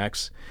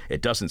Latinx.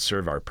 It doesn't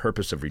serve our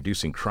purpose of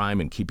reducing crime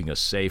and keeping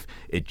us safe.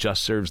 It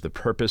just serves the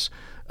purpose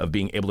of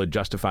being able to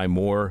justify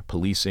more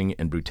policing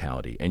and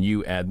brutality." And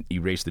you add,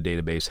 Erase the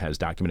Database has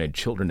documented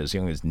children as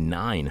young as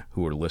 9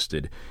 who are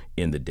listed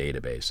in the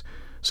database.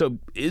 So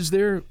is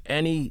there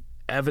any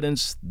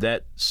evidence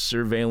that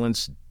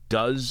surveillance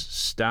does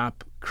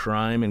stop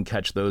crime and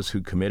catch those who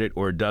commit it,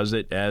 or does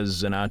it,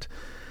 as Zanat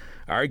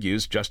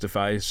argues,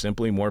 justify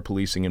simply more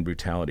policing and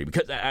brutality?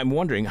 Because I'm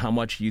wondering how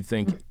much you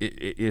think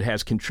it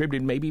has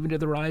contributed maybe even to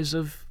the rise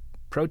of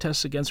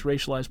protests against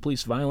racialized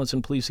police violence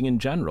and policing in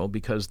general,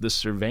 because this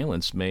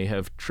surveillance may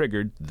have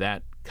triggered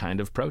that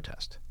kind of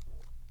protest.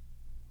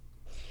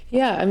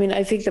 Yeah, I mean,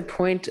 I think the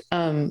point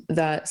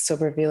that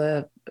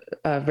Sobravila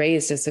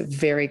raised is a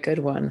very good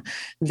one,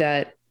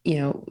 that,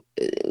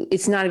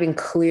 it's not even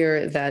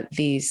clear that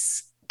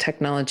these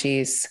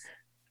technologies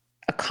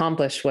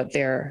accomplish what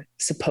they're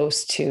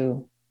supposed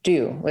to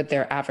do, what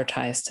they're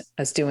advertised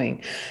as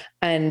doing.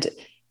 And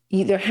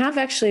there have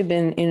actually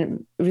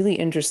been really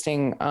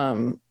interesting,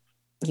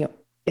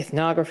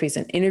 ethnographies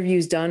and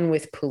interviews done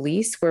with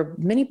police where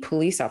many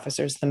police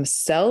officers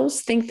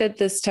themselves think that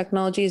this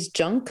technology is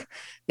junk.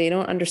 They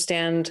don't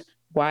understand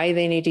why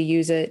they need to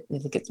use it. They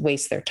think it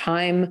wastes their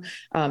time.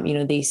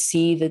 They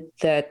see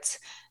that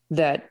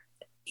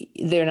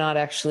they're not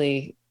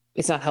actually,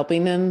 it's not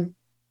helping them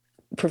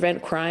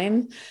prevent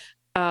crime.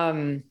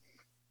 I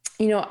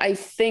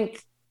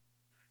think,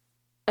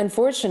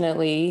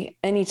 unfortunately,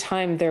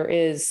 anytime there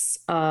is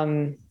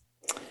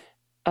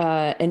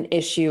an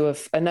issue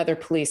of another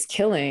police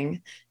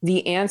killing,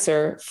 the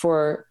answer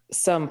for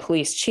some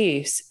police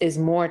chiefs is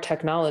more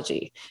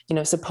technology.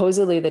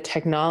 Supposedly the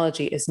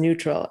technology is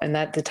neutral and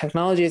that the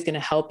technology is going to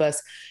help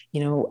us,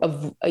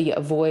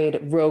 avoid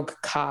rogue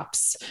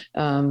cops,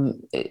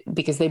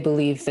 because they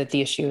believe that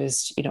the issue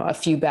is, a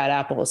few bad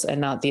apples and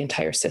not the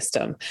entire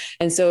system.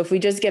 And so if we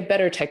just get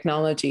better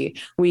technology,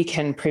 we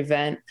can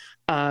prevent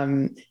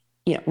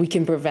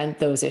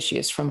those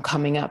issues from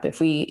coming up.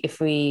 If we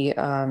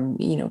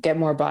get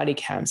more body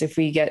cams, if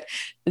we get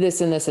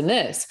this and this and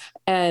this,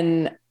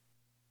 and,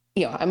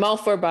 I'm all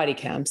for body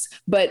cams,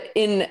 but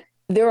in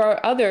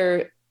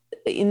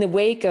the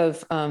wake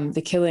of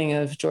the killing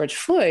of George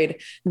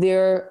Floyd,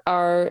 there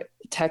are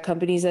tech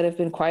companies that have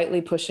been quietly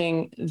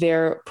pushing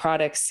their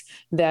products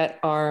that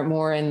are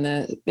more in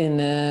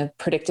the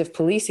predictive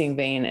policing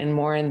vein and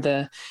more in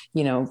the,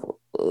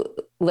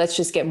 let's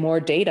just get more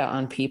data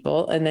on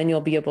people, and then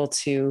you'll be able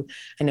to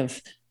kind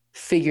of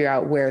figure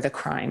out where the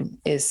crime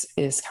is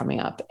coming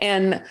up.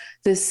 And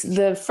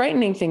the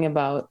frightening thing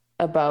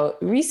about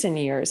recent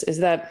years is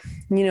that,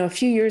 a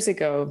few years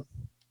ago,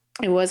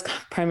 it was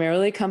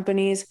primarily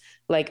companies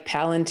like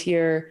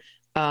Palantir,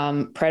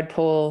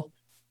 Predpol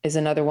is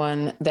another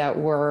one that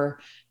were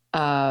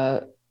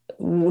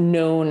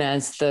known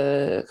as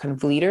the kind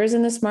of leaders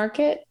in this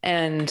market.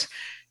 And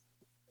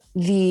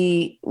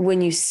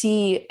when you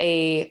see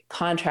a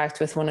contract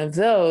with one of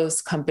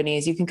those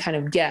companies, you can kind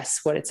of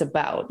guess what it's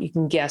about. You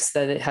can guess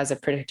that it has a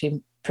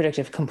predictive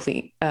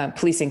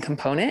policing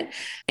component.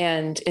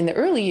 And in the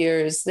early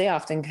years, they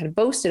often kind of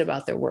boasted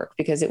about their work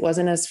because it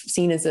wasn't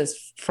seen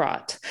as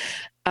fraught.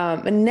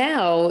 And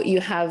now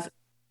you have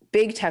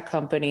big tech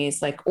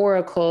companies like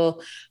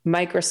Oracle,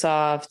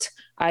 Microsoft,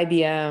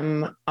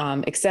 IBM,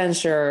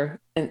 Accenture,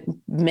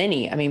 and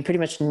pretty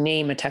much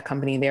name a tech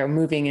company, they're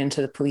moving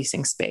into the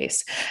policing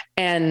space.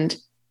 And,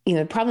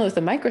 the problem with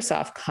the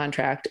Microsoft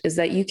contract is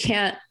that you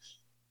can't,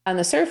 on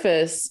the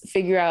surface,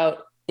 figure out,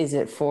 is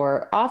it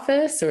for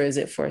Office or is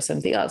it for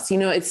something else?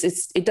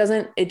 It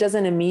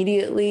doesn't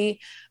immediately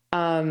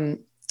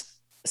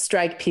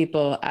strike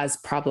people as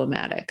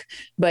problematic,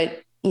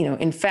 but,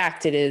 in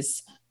fact, it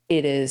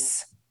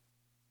is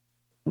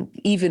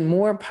even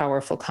more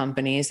powerful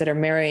companies that are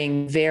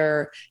marrying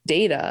their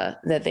data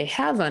that they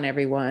have on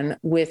everyone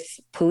with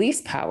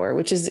police power,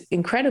 which is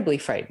incredibly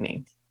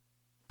frightening.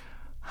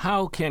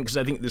 Because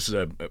I think this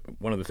is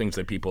one of the things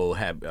that people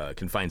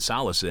can find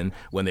solace in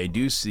when they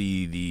do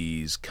see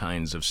these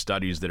kinds of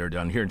studies that are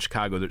done here in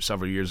Chicago. That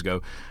several years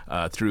ago,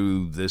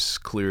 through this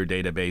CLEAR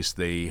database,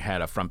 they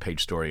had a front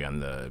page story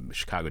on the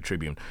Chicago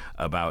Tribune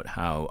about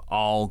how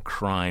all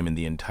crime in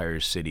the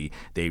entire city,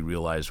 they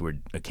realized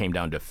came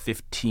down to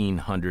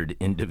 1,500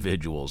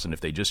 individuals. And if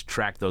they just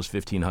track those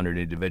 1,500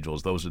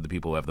 individuals, those are the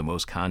people who have the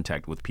most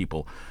contact with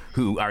people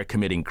who are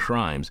committing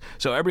crimes.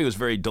 So everybody was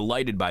very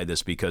delighted by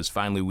this because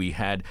finally we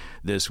had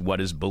this,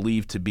 what is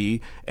believed to be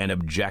an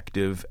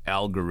objective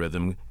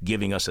algorithm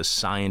giving us a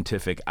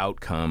scientific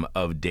outcome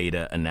of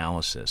data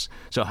analysis.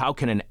 So how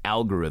can an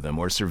algorithm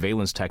or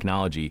surveillance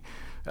technology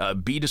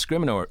be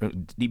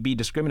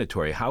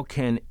discriminatory? How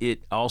can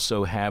it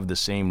also have the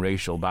same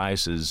racial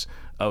biases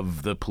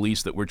of the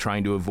police that we're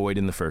trying to avoid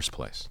in the first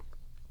place?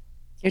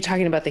 You're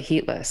talking about the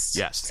heat list.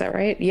 Yes. Is that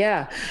right?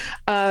 Yeah.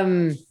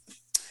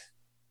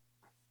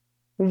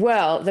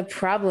 Well, the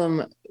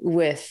problem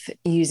with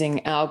using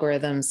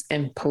algorithms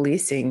in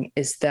policing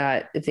is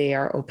that they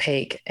are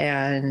opaque,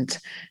 and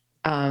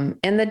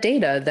the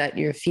data that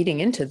you're feeding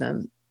into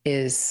them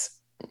is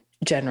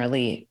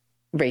generally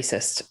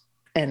racist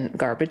and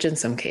garbage in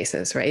some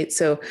cases, right?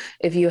 So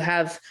if you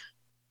have,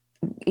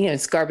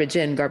 it's garbage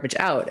in, garbage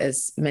out,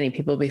 as many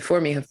people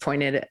before me have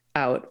pointed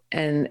out.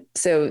 And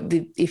so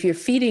if you're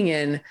feeding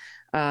in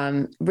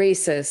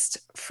racist,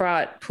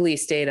 fraught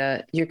police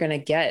data, you're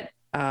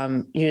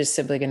just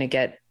simply going to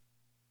get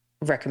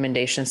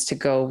recommendations to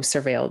go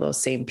surveil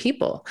those same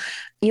people.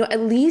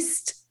 At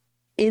least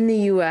in the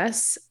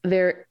US,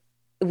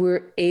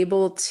 we're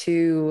able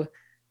to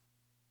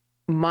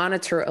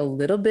monitor a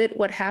little bit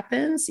what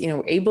happens.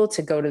 We're able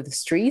to go to the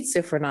streets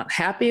if we're not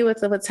happy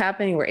with what's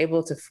happening. We're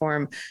able to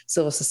form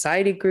civil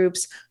society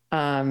groups.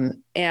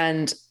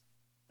 And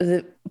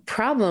the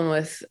problem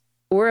with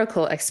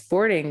Oracle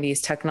exporting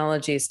these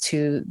technologies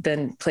to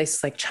then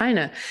places like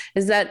China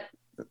is that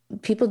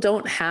people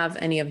don't have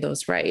any of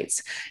those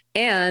rights.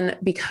 And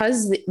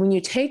because when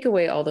you take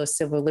away all those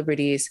civil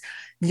liberties,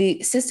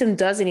 the system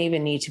doesn't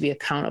even need to be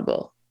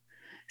accountable.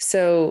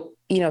 So,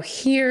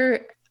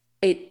 here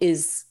it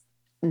is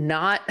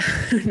not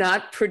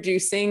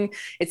producing,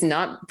 it's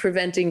not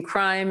preventing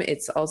crime.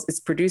 It's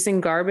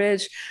producing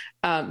garbage.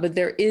 But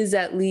there is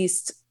at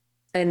least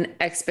an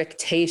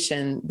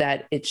expectation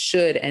that it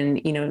should.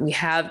 And,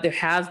 there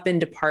have been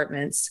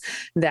departments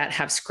that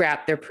have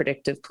scrapped their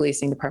predictive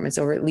policing departments,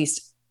 or at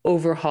least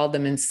overhauled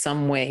them in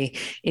some way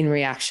in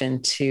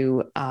reaction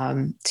to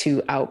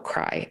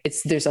outcry.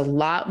 There's a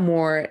lot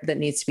more that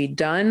needs to be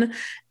done.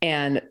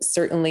 And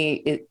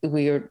certainly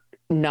we are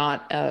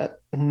not a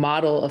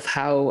model of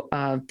how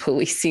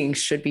policing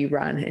should be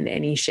run in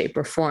any shape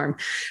or form.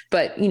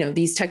 But,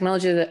 these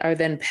technologies are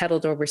then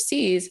peddled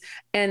overseas,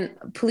 and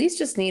police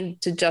just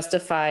need to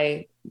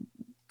justify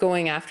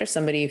going after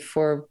somebody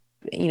for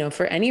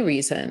any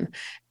reason.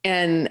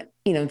 And,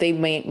 they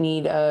might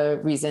need a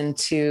reason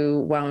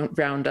to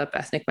round up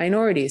ethnic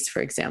minorities,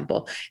 for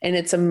example. And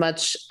it's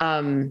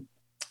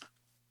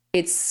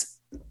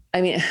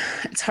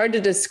it's hard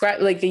to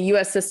describe, like the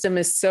US system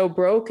is so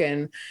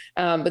broken,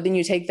 but then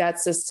you take that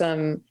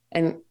system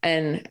and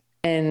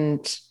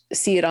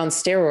see it on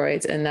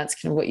steroids, and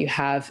that's kind of what you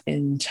have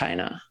in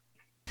China.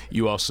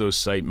 You also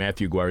cite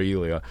Matthew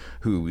Guariglia,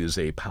 who is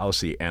a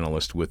policy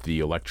analyst with the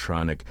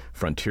Electronic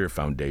Frontier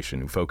Foundation,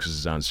 who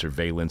focuses on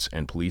surveillance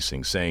and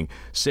policing, saying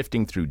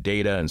sifting through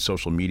data and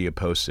social media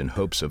posts in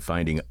hopes of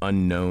finding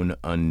unknown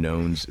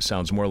unknowns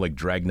sounds more like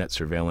dragnet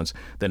surveillance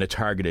than a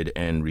targeted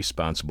and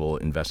responsible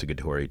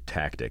investigatory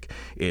tactic.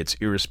 It's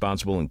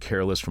irresponsible and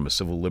careless from a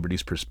civil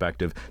liberties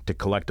perspective to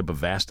collect up a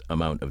vast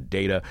amount of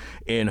data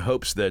in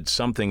hopes that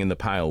something in the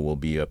pile will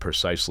be a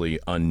precisely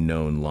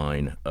unknown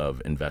line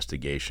of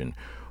investigation.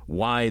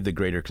 Why the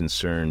greater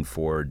concern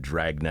for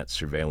dragnet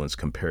surveillance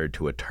compared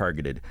to a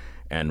targeted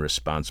and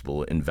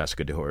responsible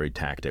investigatory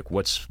tactic?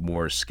 What's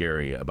more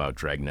scary about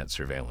dragnet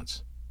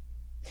surveillance?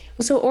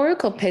 So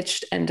Oracle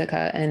pitched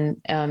Endica,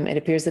 and it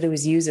appears that it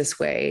was used this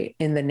way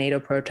in the NATO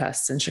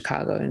protests in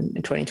Chicago in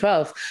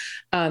 2012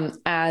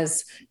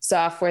 as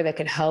software that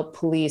could help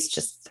police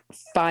just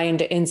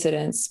find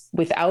incidents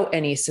without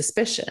any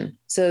suspicion.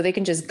 So they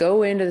can just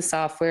go into the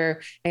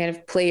software and kind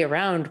of play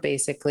around,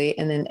 basically,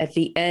 and then at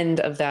the end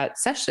of that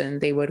session,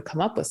 they would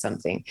come up with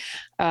something.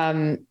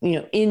 During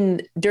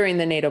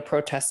the NATO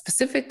protests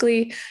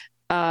specifically,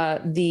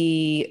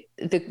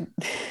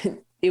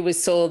 it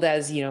was sold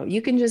as,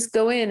 you can just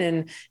go in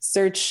and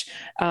search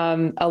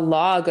a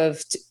log of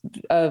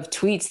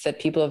tweets that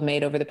people have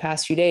made over the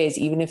past few days,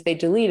 even if they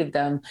deleted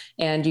them,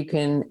 and you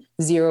can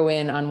zero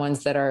in on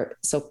ones that are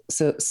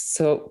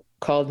so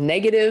called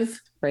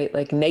negative, right?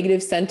 Like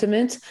negative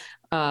sentiment,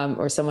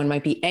 or someone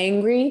might be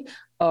angry,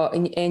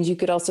 and you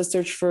could also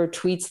search for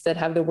tweets that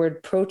have the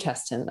word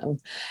protest in them.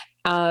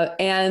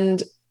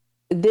 And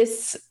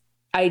this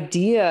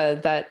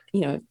idea that,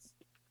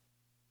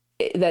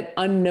 that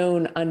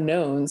unknown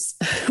unknowns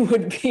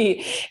would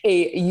be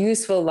a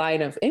useful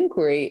line of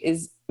inquiry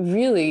is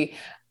really,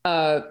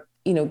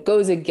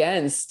 goes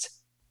against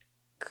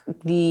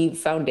the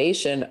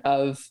foundation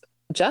of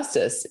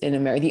justice in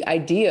America, the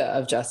idea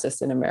of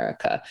justice in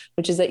America,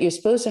 which is that you're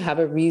supposed to have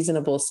a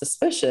reasonable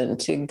suspicion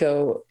to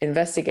go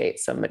investigate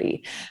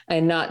somebody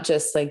and not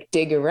just like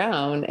dig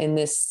around in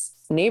this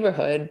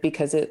neighborhood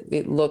because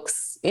it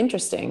looks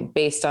interesting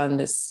based on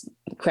this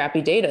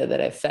crappy data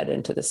that I've fed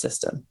into the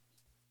system.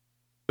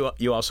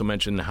 You also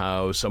mentioned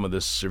how some of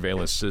this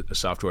surveillance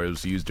software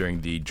was used during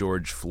the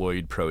George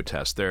Floyd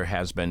protest. There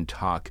has been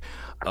talk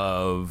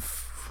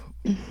of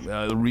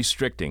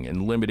restricting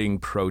and limiting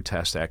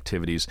protest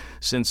activities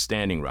since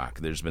Standing Rock.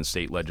 There's been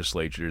state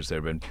legislatures that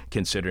have been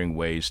considering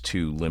ways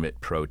to limit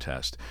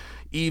protest.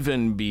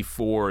 Even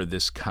before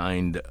this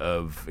kind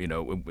of,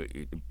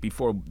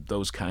 before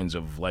those kinds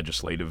of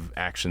legislative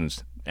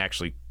actions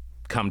actually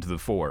come to the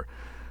fore,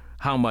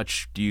 how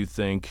much do you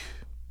think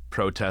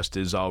protest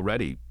is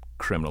already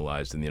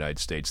criminalized in the United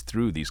States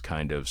through these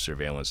kind of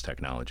surveillance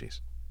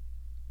technologies?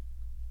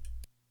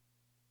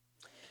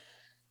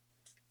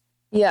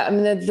 Yeah, I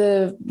mean,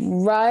 the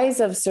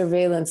rise of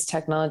surveillance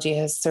technology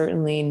has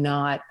certainly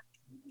not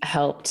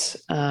helped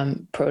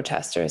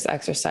protesters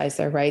exercise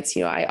their rights.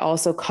 I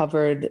also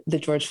covered the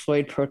George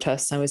Floyd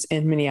protests. I was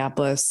in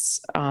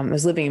Minneapolis. I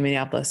was living in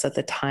Minneapolis at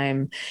the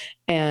time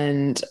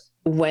and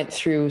went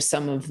through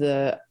some of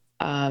the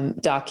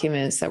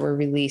documents that were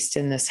released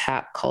in this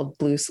hack called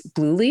Blue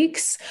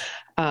Leaks,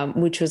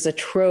 which was a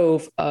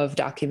trove of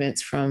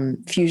documents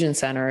from fusion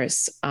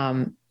centers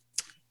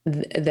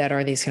that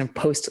are these kind of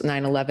post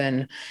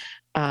 9/11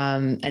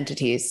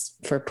 entities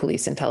for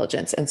police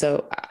intelligence. And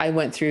so I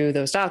went through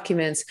those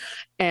documents,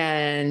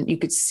 and you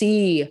could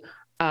see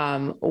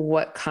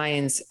what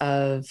kinds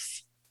of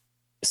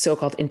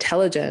so-called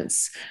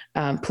intelligence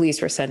police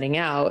were sending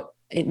out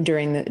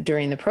during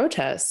the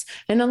protests,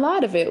 and a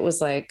lot of it was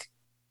like,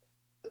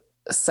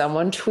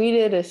 someone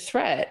tweeted a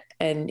threat,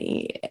 and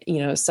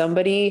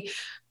somebody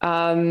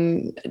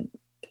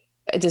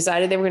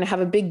decided they were going to have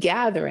a big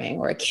gathering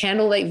or a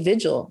candlelight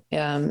vigil.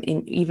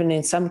 Even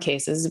in some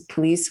cases,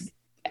 police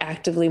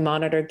actively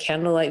monitored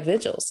candlelight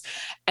vigils,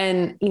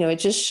 and it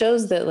just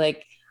shows that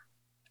like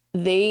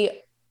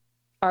they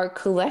are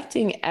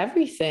collecting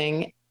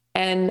everything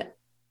and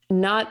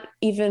not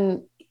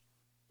even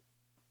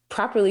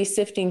properly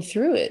sifting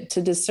through it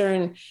to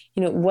discern,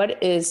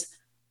 what is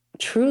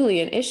truly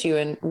an issue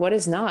and what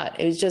is not.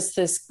 It was just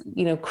this,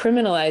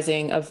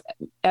 criminalizing of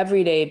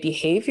everyday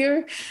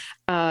behavior.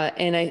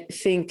 And I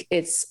think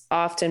it's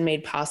often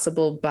made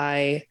possible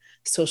by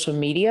social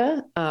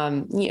media.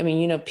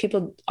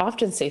 People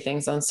often say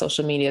things on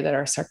social media that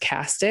are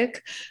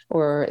sarcastic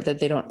or that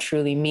they don't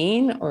truly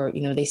mean, or,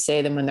 they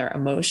say them when they're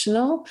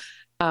emotional,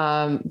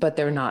 but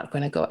they're not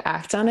going to go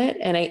act on it.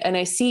 And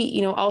I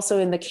see, also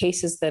in the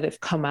cases that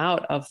have come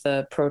out of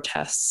the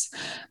protests,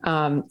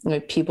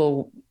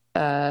 people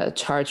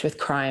charged with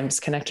crimes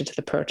connected to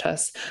the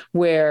protests,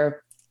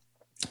 where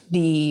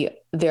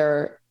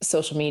their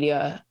social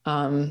media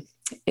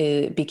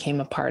it became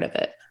a part of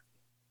it.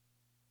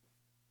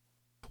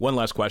 One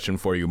last question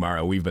for you,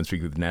 Mara. We've been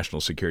speaking with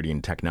national security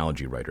and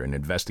technology writer and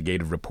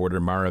investigative reporter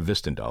Mara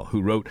Hvistendahl,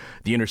 who wrote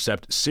the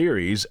Intercept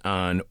series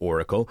on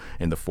Oracle.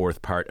 And the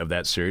fourth part of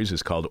that series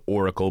is called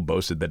Oracle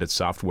Boasted That Its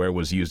Software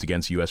Was Used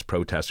Against U.S.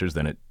 Protesters,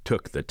 Then It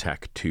Took the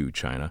Tech to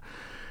China.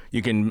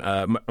 You can,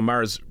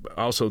 Mara's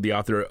also the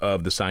author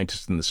of The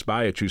Scientist and the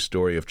Spy, a true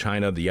story of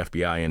China, the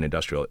FBI, and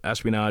industrial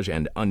espionage,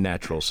 and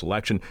unnatural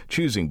selection,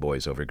 choosing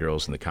boys over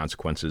girls and the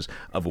consequences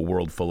of a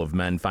world full of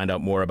men. Find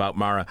out more about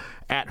Mara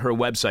at her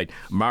website,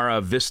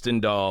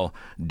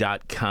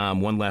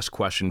 maravistendahl.com. One last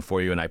question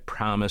for you, and I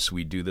promise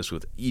we do this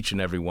with each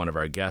and every one of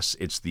our guests.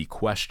 It's the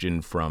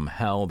question from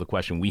hell, the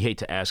question we hate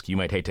to ask, you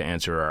might hate to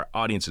answer, our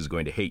audience is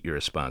going to hate your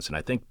response, and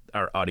I think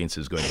our audience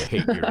is going to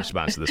hate your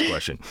response to this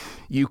question.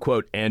 You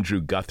quote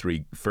Andrew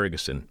Guthrie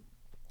Ferguson,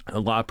 a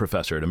law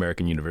professor at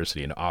American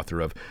University and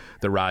author of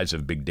The Rise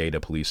of Big Data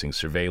Policing,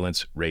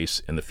 Surveillance,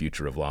 Race, and the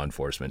Future of Law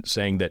Enforcement,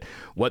 saying that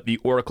what the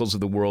oracles of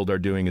the world are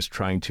doing is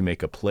trying to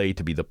make a play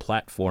to be the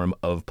platform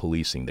of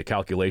policing. The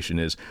calculation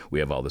is we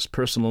have all this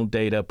personal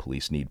data,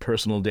 police need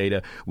personal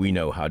data, we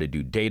know how to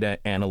do data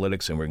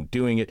analytics, and we're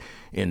doing it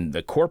in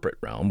the corporate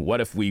realm. What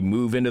if we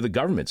move into the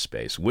government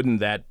space?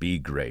 Wouldn't that be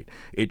great?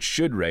 It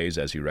should raise,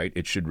 as you write,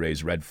 it should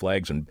raise red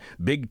flags when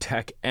big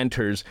tech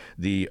enters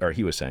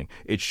he was saying,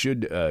 it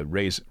should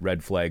raise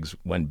red flags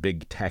when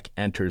big tech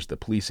enters the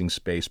policing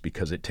space,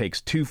 because it takes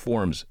two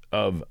forms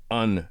of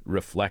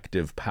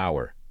unreflective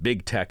power,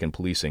 big tech and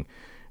policing,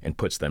 and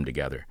puts them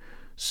together.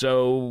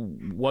 So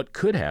what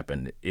could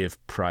happen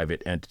if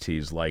private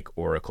entities like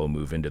Oracle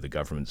move into the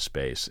government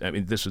space? I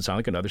mean, this would sound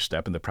like another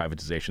step in the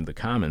privatization of the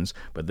commons,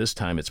 but this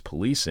time it's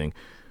policing.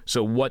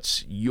 So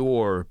what's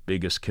your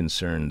biggest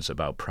concerns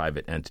about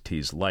private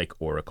entities like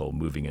Oracle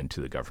moving into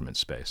the government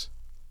space?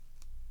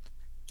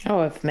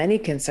 Oh, I have many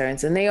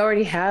concerns, and they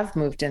already have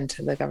moved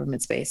into the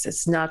government space.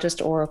 It's not just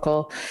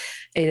Oracle;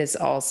 it is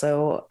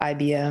also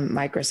IBM,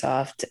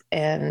 Microsoft,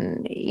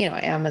 and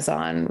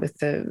Amazon with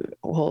the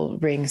whole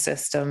Ring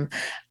system.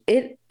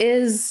 It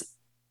is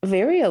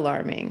very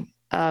alarming.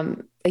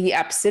 The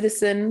App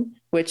Citizen,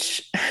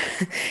 which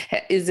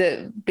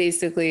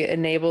basically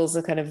enables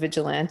a kind of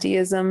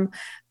vigilantism,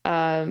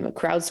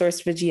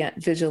 crowdsourced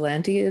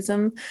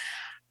vigilantism.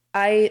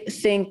 I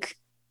think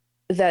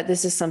that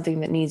this is something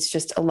that needs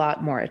just a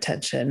lot more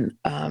attention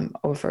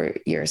over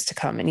years to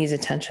come. It needs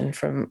attention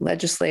from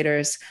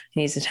legislators. It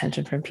needs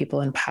attention from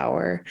people in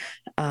power.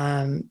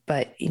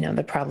 But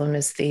the problem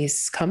is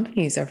these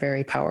companies are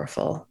very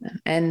powerful,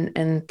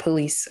 and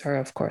police are,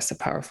 of course, a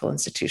powerful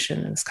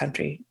institution in this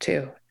country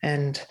too.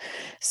 And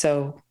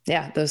so,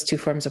 those two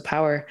forms of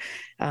power,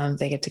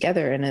 they get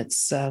together, and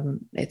it's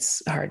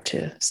hard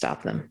to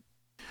stop them.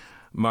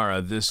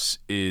 Mara, this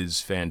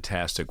is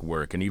fantastic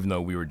work, and even though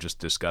we were just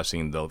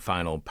discussing the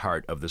final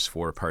part of this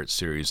 4-part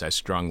series, I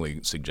strongly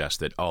suggest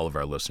that all of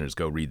our listeners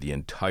go read the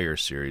entire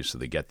series so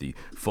they get the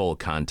full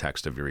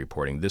context of your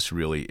reporting. This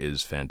really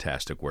is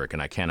fantastic work,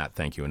 and I cannot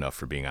thank you enough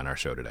for being on our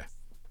show today.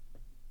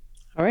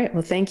 All right.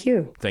 Well, thank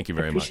you. Thank you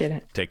very much. Appreciate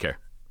it. Take care.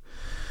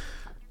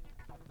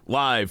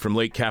 Live from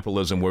late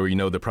capitalism, where we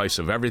know the price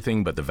of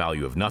everything but the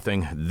value of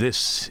nothing,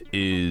 this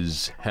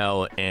is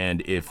Hell.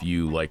 And if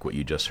you like what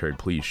you just heard,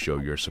 please show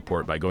your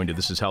support by going to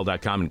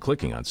thisishell.com and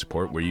clicking on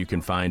support, where you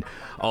can find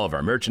all of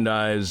our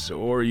merchandise,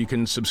 or you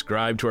can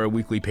subscribe to our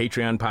weekly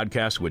Patreon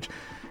podcast, which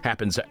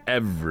happens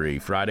every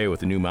Friday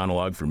with a new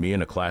monologue from me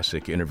and a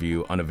classic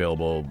interview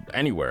unavailable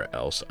anywhere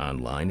else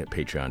online at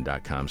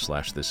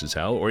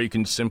patreon.com/thisishell, or you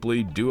can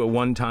simply do a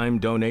one-time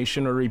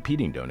donation or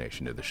repeating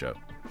donation to the show.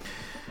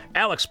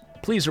 Alex,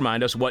 please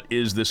remind us, what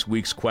is this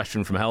week's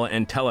question from hell,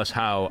 and tell us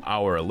how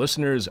our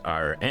listeners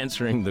are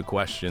answering the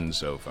question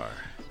so far.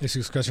 This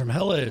week's question from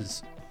hell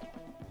is...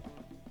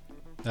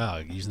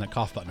 using that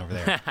cough button over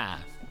there.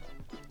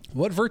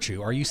 What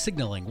virtue are you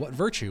signaling? What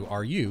virtue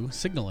are you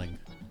signaling?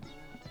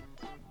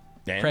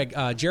 Dan? Craig,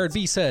 Jared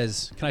B.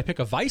 says, can I pick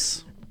a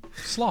vice?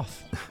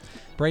 Sloth.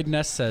 Braden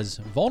S. says,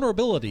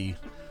 vulnerability.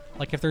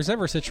 Like if there's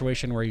ever a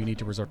situation where you need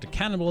to resort to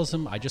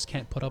cannibalism, I just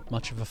can't put up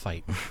much of a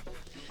fight.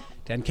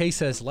 Dan K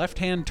says,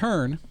 left-hand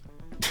turn.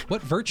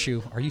 What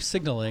virtue are you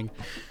signaling?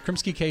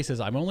 Krimsky K says,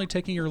 I'm only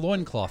taking your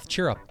loincloth.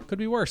 Cheer up. Could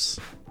be worse.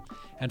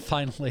 And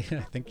finally,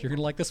 I think you're going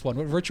to like this one.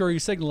 What virtue are you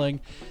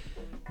signaling?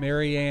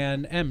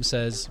 Marianne M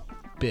says,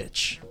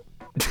 bitch.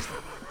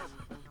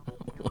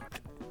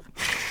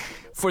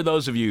 For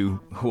those of you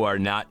who are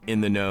not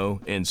in the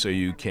know, and so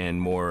you can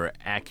more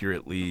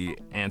accurately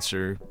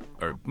answer,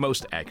 or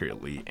most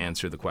accurately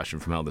answer the question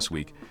from hell this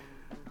week,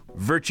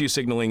 virtue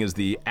signaling is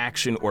the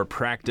action or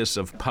practice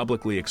of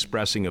publicly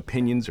expressing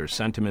opinions or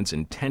sentiments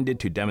intended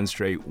to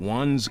demonstrate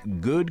one's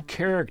good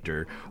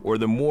character or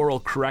the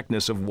moral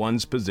correctness of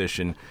one's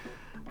position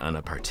on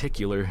a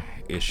particular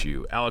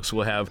issue. Alex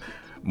will have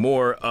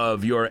more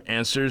of your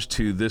answers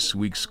to this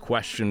week's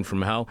question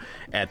from hell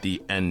at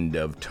the end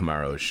of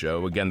tomorrow's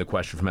show. Again, the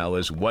question from hell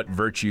is, what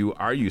virtue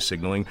are you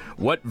signaling?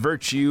 What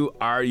virtue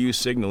are you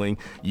signaling?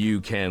 You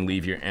can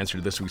leave your answer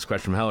to this week's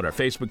question from hell at our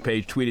Facebook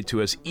page, tweet it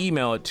to us,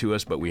 email it to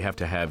us, but we have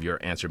to have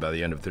your answer by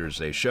the end of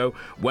Thursday's show,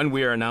 when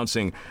we are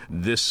announcing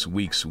this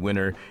week's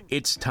winner.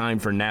 It's time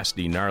for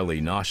nasty,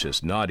 gnarly,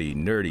 nauseous, naughty,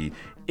 nerdy,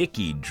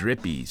 icky,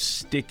 drippy,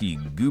 sticky,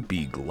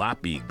 goopy,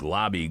 gloppy,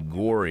 globby,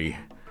 gory.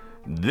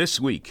 This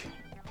week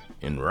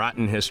in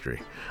Rotten History,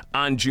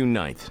 on June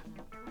 9th,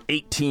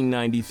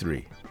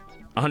 1893,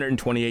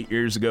 128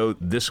 years ago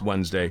this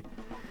Wednesday,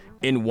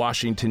 in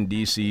Washington,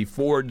 D.C.,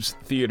 Ford's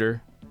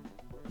Theater,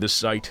 the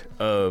site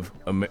of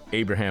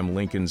Abraham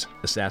Lincoln's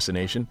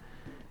assassination,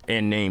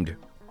 and named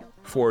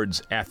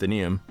Ford's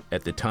Athenaeum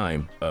at the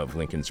time of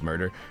Lincoln's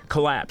murder,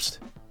 collapsed.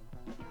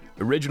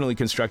 Originally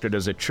constructed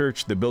as a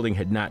church, the building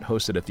had not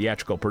hosted a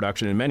theatrical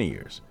production in many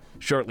years.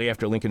 Shortly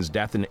after Lincoln's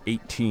death in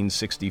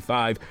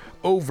 1865,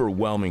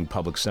 overwhelming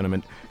public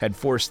sentiment had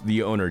forced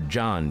the owner,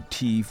 John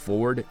T.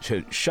 Ford,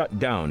 to shut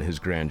down his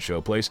grand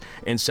showplace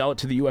and sell it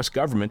to the U.S.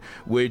 government,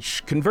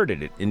 which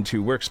converted it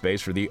into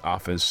workspace for the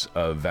Office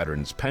of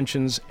Veterans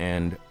Pensions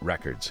and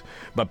Records.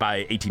 But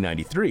by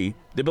 1893,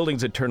 the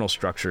building's internal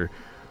structure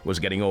was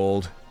getting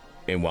old,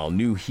 and while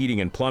new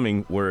heating and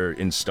plumbing were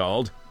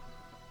installed,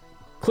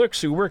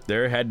 clerks who worked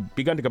there had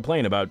begun to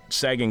complain about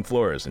sagging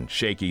floors and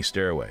shaky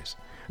stairways.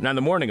 And on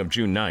the morning of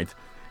June 9th,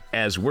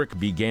 as work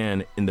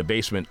began in the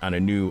basement on a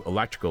new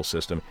electrical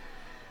system,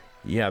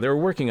 they were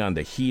working on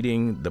the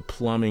heating, the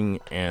plumbing,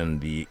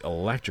 and the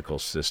electrical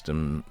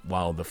system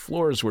while the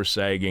floors were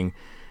sagging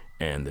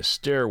and the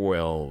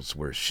stairwells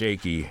were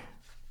shaky,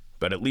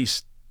 but at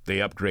least they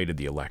upgraded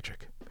the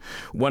electric.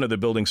 One of the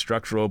building's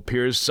structural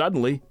piers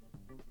suddenly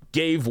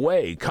gave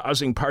way,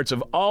 causing parts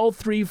of all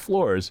 3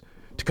 floors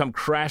to come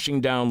crashing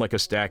down like a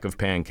stack of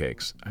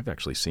pancakes. I've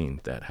actually seen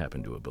that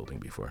happen to a building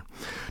before.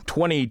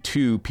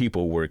 22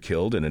 people were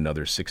killed and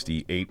another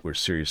 68 were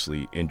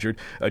seriously injured.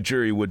 A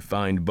jury would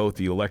find both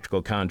the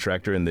electrical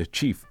contractor and the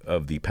chief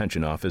of the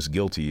pension office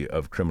guilty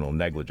of criminal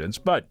negligence,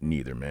 but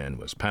neither man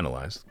was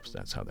penalized.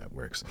 That's how that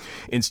works.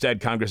 Instead,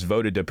 Congress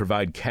voted to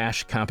provide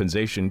cash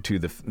compensation to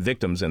the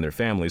victims and their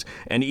families,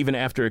 and even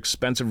after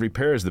expensive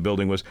repairs, the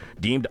building was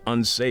deemed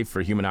unsafe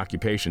for human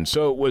occupation,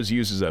 so it was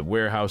used as a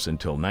warehouse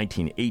until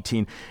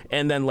 1918,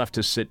 and then left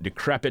to sit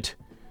decrepit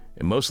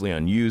and mostly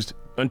unused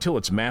until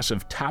its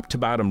massive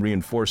top-to-bottom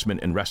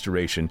reinforcement and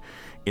restoration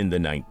in the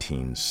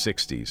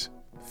 1960s.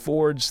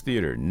 Ford's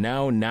Theater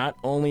now not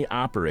only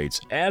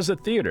operates as a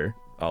theater,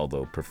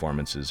 although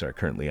performances are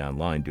currently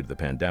online due to the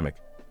pandemic,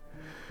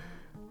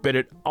 but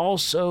it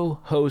also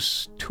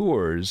hosts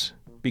tours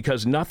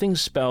because nothing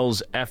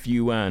spells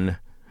FUN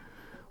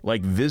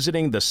like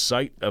visiting the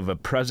site of a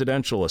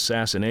presidential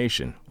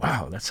assassination.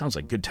 Wow, that sounds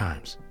like good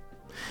times.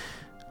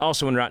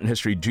 Also in Rotten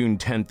History, June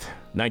 10th,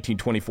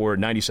 1924,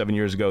 97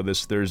 years ago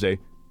this Thursday,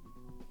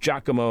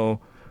 Giacomo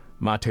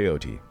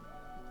Matteotti,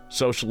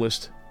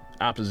 socialist,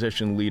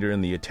 opposition leader in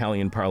the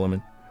Italian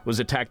parliament, was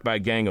attacked by a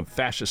gang of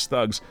fascist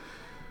thugs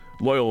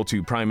loyal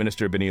to Prime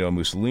Minister Benito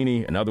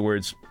Mussolini. In other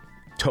words,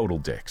 total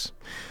dicks.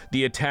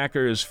 The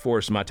attackers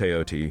forced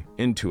Matteotti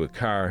into a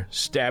car,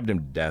 stabbed him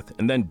to death,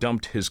 and then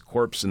dumped his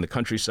corpse in the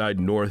countryside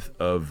north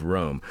of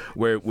Rome,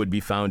 where it would be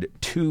found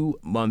 2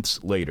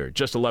 months later.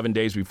 Just 11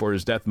 days before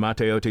his death,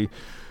 Matteotti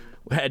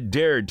had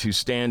dared to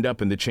stand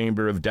up in the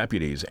Chamber of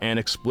Deputies and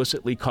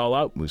explicitly call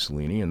out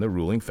Mussolini and the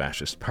ruling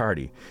fascist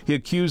party. He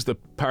accused the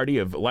party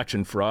of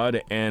election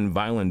fraud and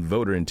violent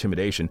voter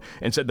intimidation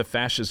and said the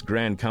fascist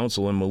Grand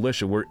Council and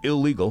militia were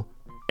illegal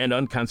and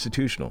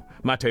unconstitutional.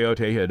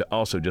 Matteotti had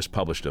also just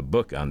published a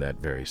book on that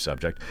very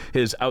subject.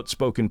 His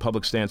outspoken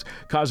public stance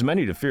caused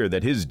many to fear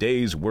that his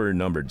days were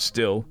numbered.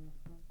 Still,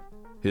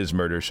 his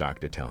murder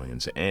shocked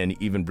Italians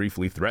and even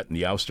briefly threatened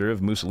the ouster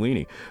of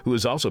Mussolini, who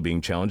is also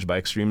being challenged by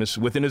extremists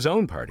within his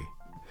own party.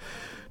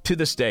 To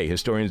this day,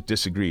 historians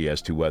disagree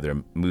as to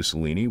whether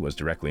Mussolini was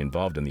directly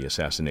involved in the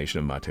assassination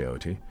of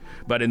Matteotti.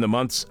 But in the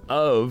months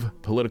of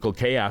political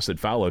chaos that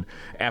followed,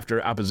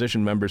 after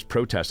opposition members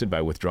protested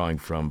by withdrawing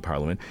from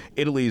parliament,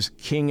 Italy's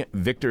King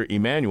Victor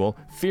Emmanuel,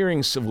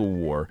 fearing civil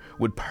war,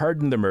 would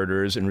pardon the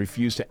murderers and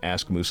refuse to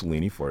ask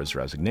Mussolini for his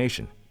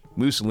resignation.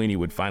 Mussolini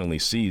would finally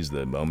seize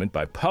the moment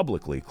by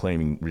publicly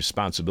claiming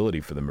responsibility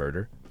for the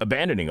murder,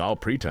 abandoning all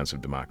pretense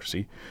of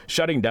democracy,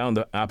 shutting down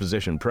the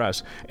opposition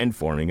press, and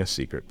forming a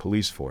secret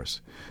police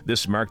force.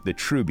 This marked the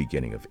true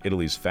beginning of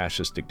Italy's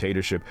fascist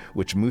dictatorship,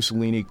 which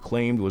Mussolini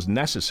claimed was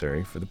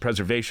necessary for the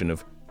preservation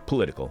of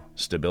political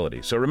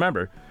stability. So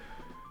remember,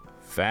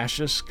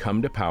 fascists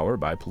come to power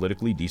by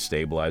politically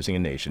destabilizing a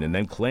nation and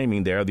then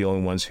claiming they are the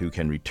only ones who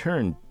can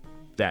return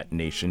that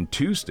nation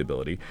to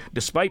stability,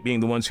 despite being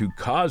the ones who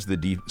caused the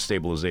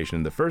destabilization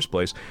in the first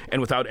place, and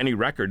without any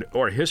record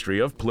or history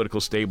of political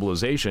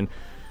stabilization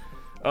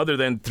other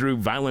than through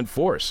violent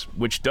force,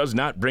 which does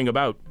not bring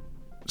about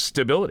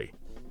stability.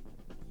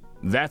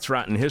 That's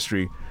Rotten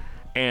History,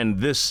 and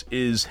this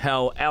is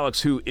Hell.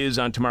 Alex, who is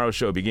on tomorrow's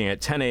show, beginning at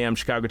 10 a.m.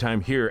 Chicago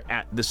time here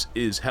at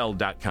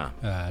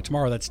thisishell.com.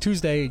 Tomorrow, that's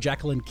Tuesday,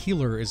 Jacqueline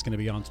Keeler is going to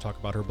be on to talk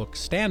about her book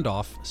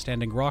Standoff,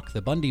 Standing Rock,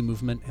 the Bundy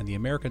Movement, and the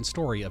American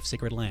Story of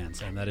Sacred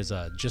Lands. And that is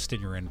just in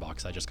your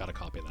inbox. I just got a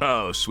copy of that.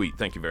 Oh, sweet.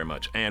 Thank you very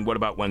much. And what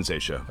about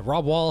Wednesday's show?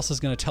 Rob Wallace is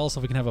going to tell us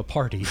if we can have a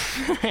party.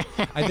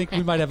 I think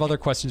we might have other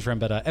questions for him,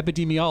 but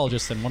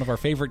epidemiologist and one of our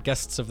favorite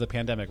guests of the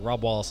pandemic,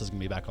 Rob Wallace, is going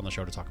to be back on the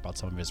show to talk about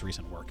some of his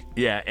recent work.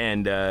 Yeah,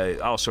 and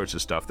all sorts of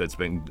stuff that's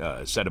been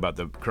said about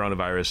the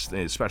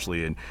coronavirus,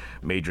 especially in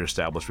major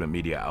establishment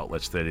media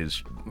outlets, that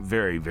is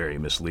very, very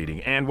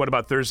misleading. And what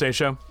about Thursday's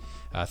show?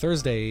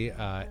 Thursday,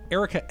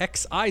 Erica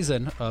X.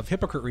 Eisen of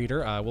Hypocrite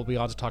Reader will be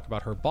on to talk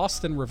about her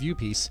Boston Review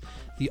piece,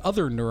 The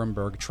Other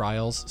Nuremberg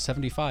Trials,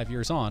 75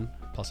 Years On,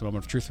 plus a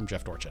moment of truth from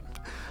Jeff Dorchin.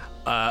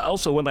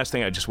 Also, one last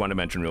thing I just want to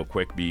mention real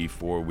quick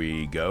before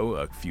we go,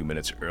 a few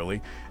minutes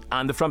early.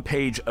 On the front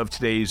page of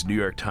today's New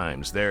York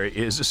Times, there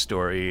is a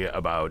story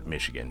about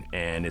Michigan,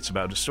 and it's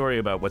about a story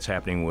about what's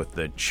happening with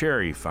the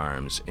cherry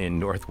farms in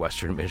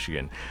northwestern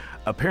Michigan.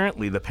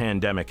 Apparently, the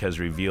pandemic has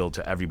revealed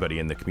to everybody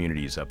in the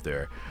communities up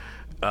there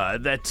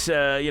that,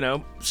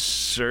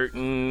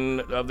 certain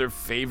of their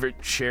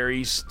favorite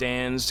cherry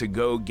stands to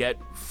go get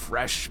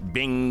fresh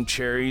Bing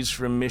cherries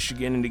from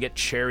Michigan and to get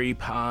cherry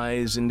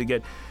pies and to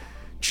get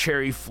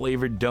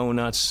cherry-flavored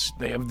donuts.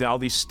 They have all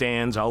these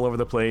stands all over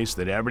the place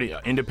that everybody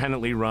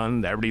independently run,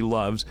 that everybody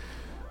loves.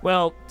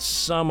 Well,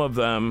 some of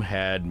them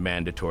had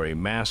mandatory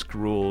mask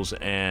rules,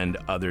 and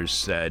others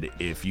said,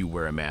 if you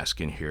wear a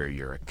mask in here,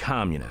 you're a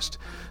communist.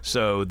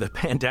 So the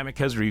pandemic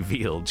has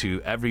revealed to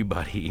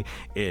everybody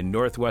in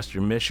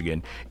northwestern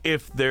Michigan,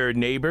 if their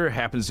neighbor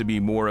happens to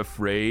be more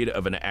afraid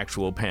of an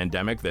actual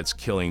pandemic that's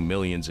killing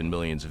millions and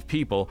millions of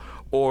people,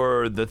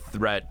 or the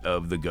threat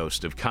of the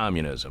ghost of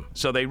communism.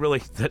 So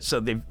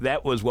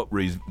that was what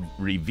was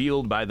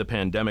revealed by the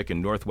pandemic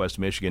in Northwest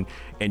Michigan,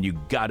 and you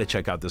got to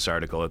check out this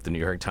article at the New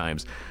York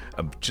Times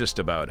just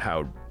about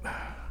how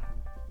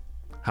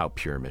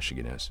pure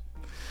Michigan is.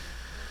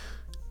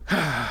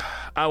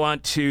 I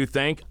want to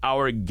thank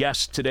our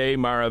guest today,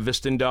 Mara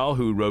Vistendahl,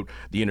 who wrote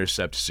the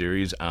Intercept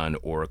series on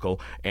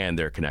Oracle and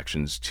their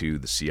connections to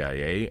the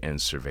CIA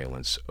and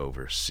surveillance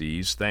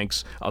overseas.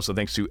 Also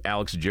thanks to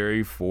Alex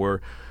Jerry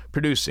for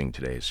producing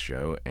today's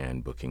show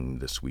and booking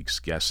this week's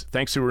guest.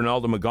 Thanks to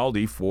Ronaldo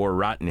Magaldi for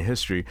Rotten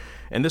History.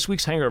 And this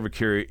week's hangover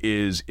cure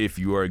is, if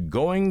you are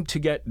going to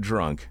get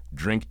drunk,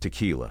 drink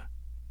tequila.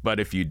 But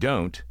if you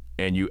don't,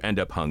 and you end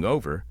up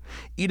hungover,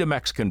 eat a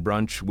Mexican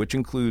brunch, which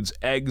includes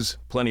eggs,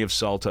 plenty of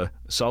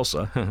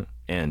salsa,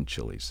 and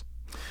chilies.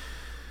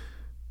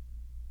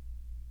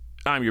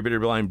 I'm your bitter,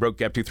 blind, broke,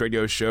 gap-toothed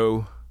radio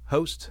show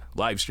host,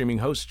 live streaming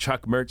host,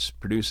 Chuck Mertz.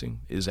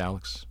 Producing is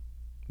Alex.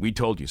 We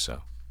told you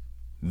so.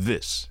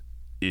 This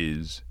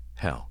is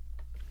hell.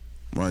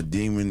 My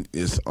demon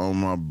is on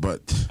my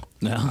butt.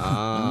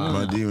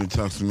 My demon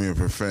talks to me in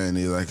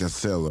profanity like a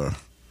sailor.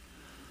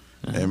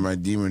 And my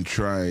demon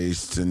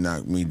tries to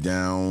knock me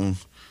down.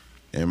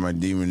 And my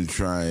demon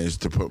tries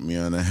to put me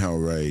on a hell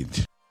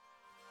ride.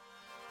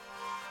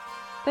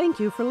 Thank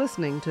you for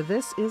listening to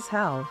This Is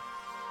Hell.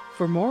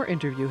 For more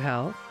Interview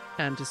Hell,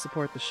 and to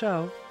support the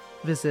show,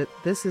 visit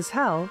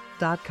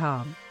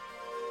thisishell.com.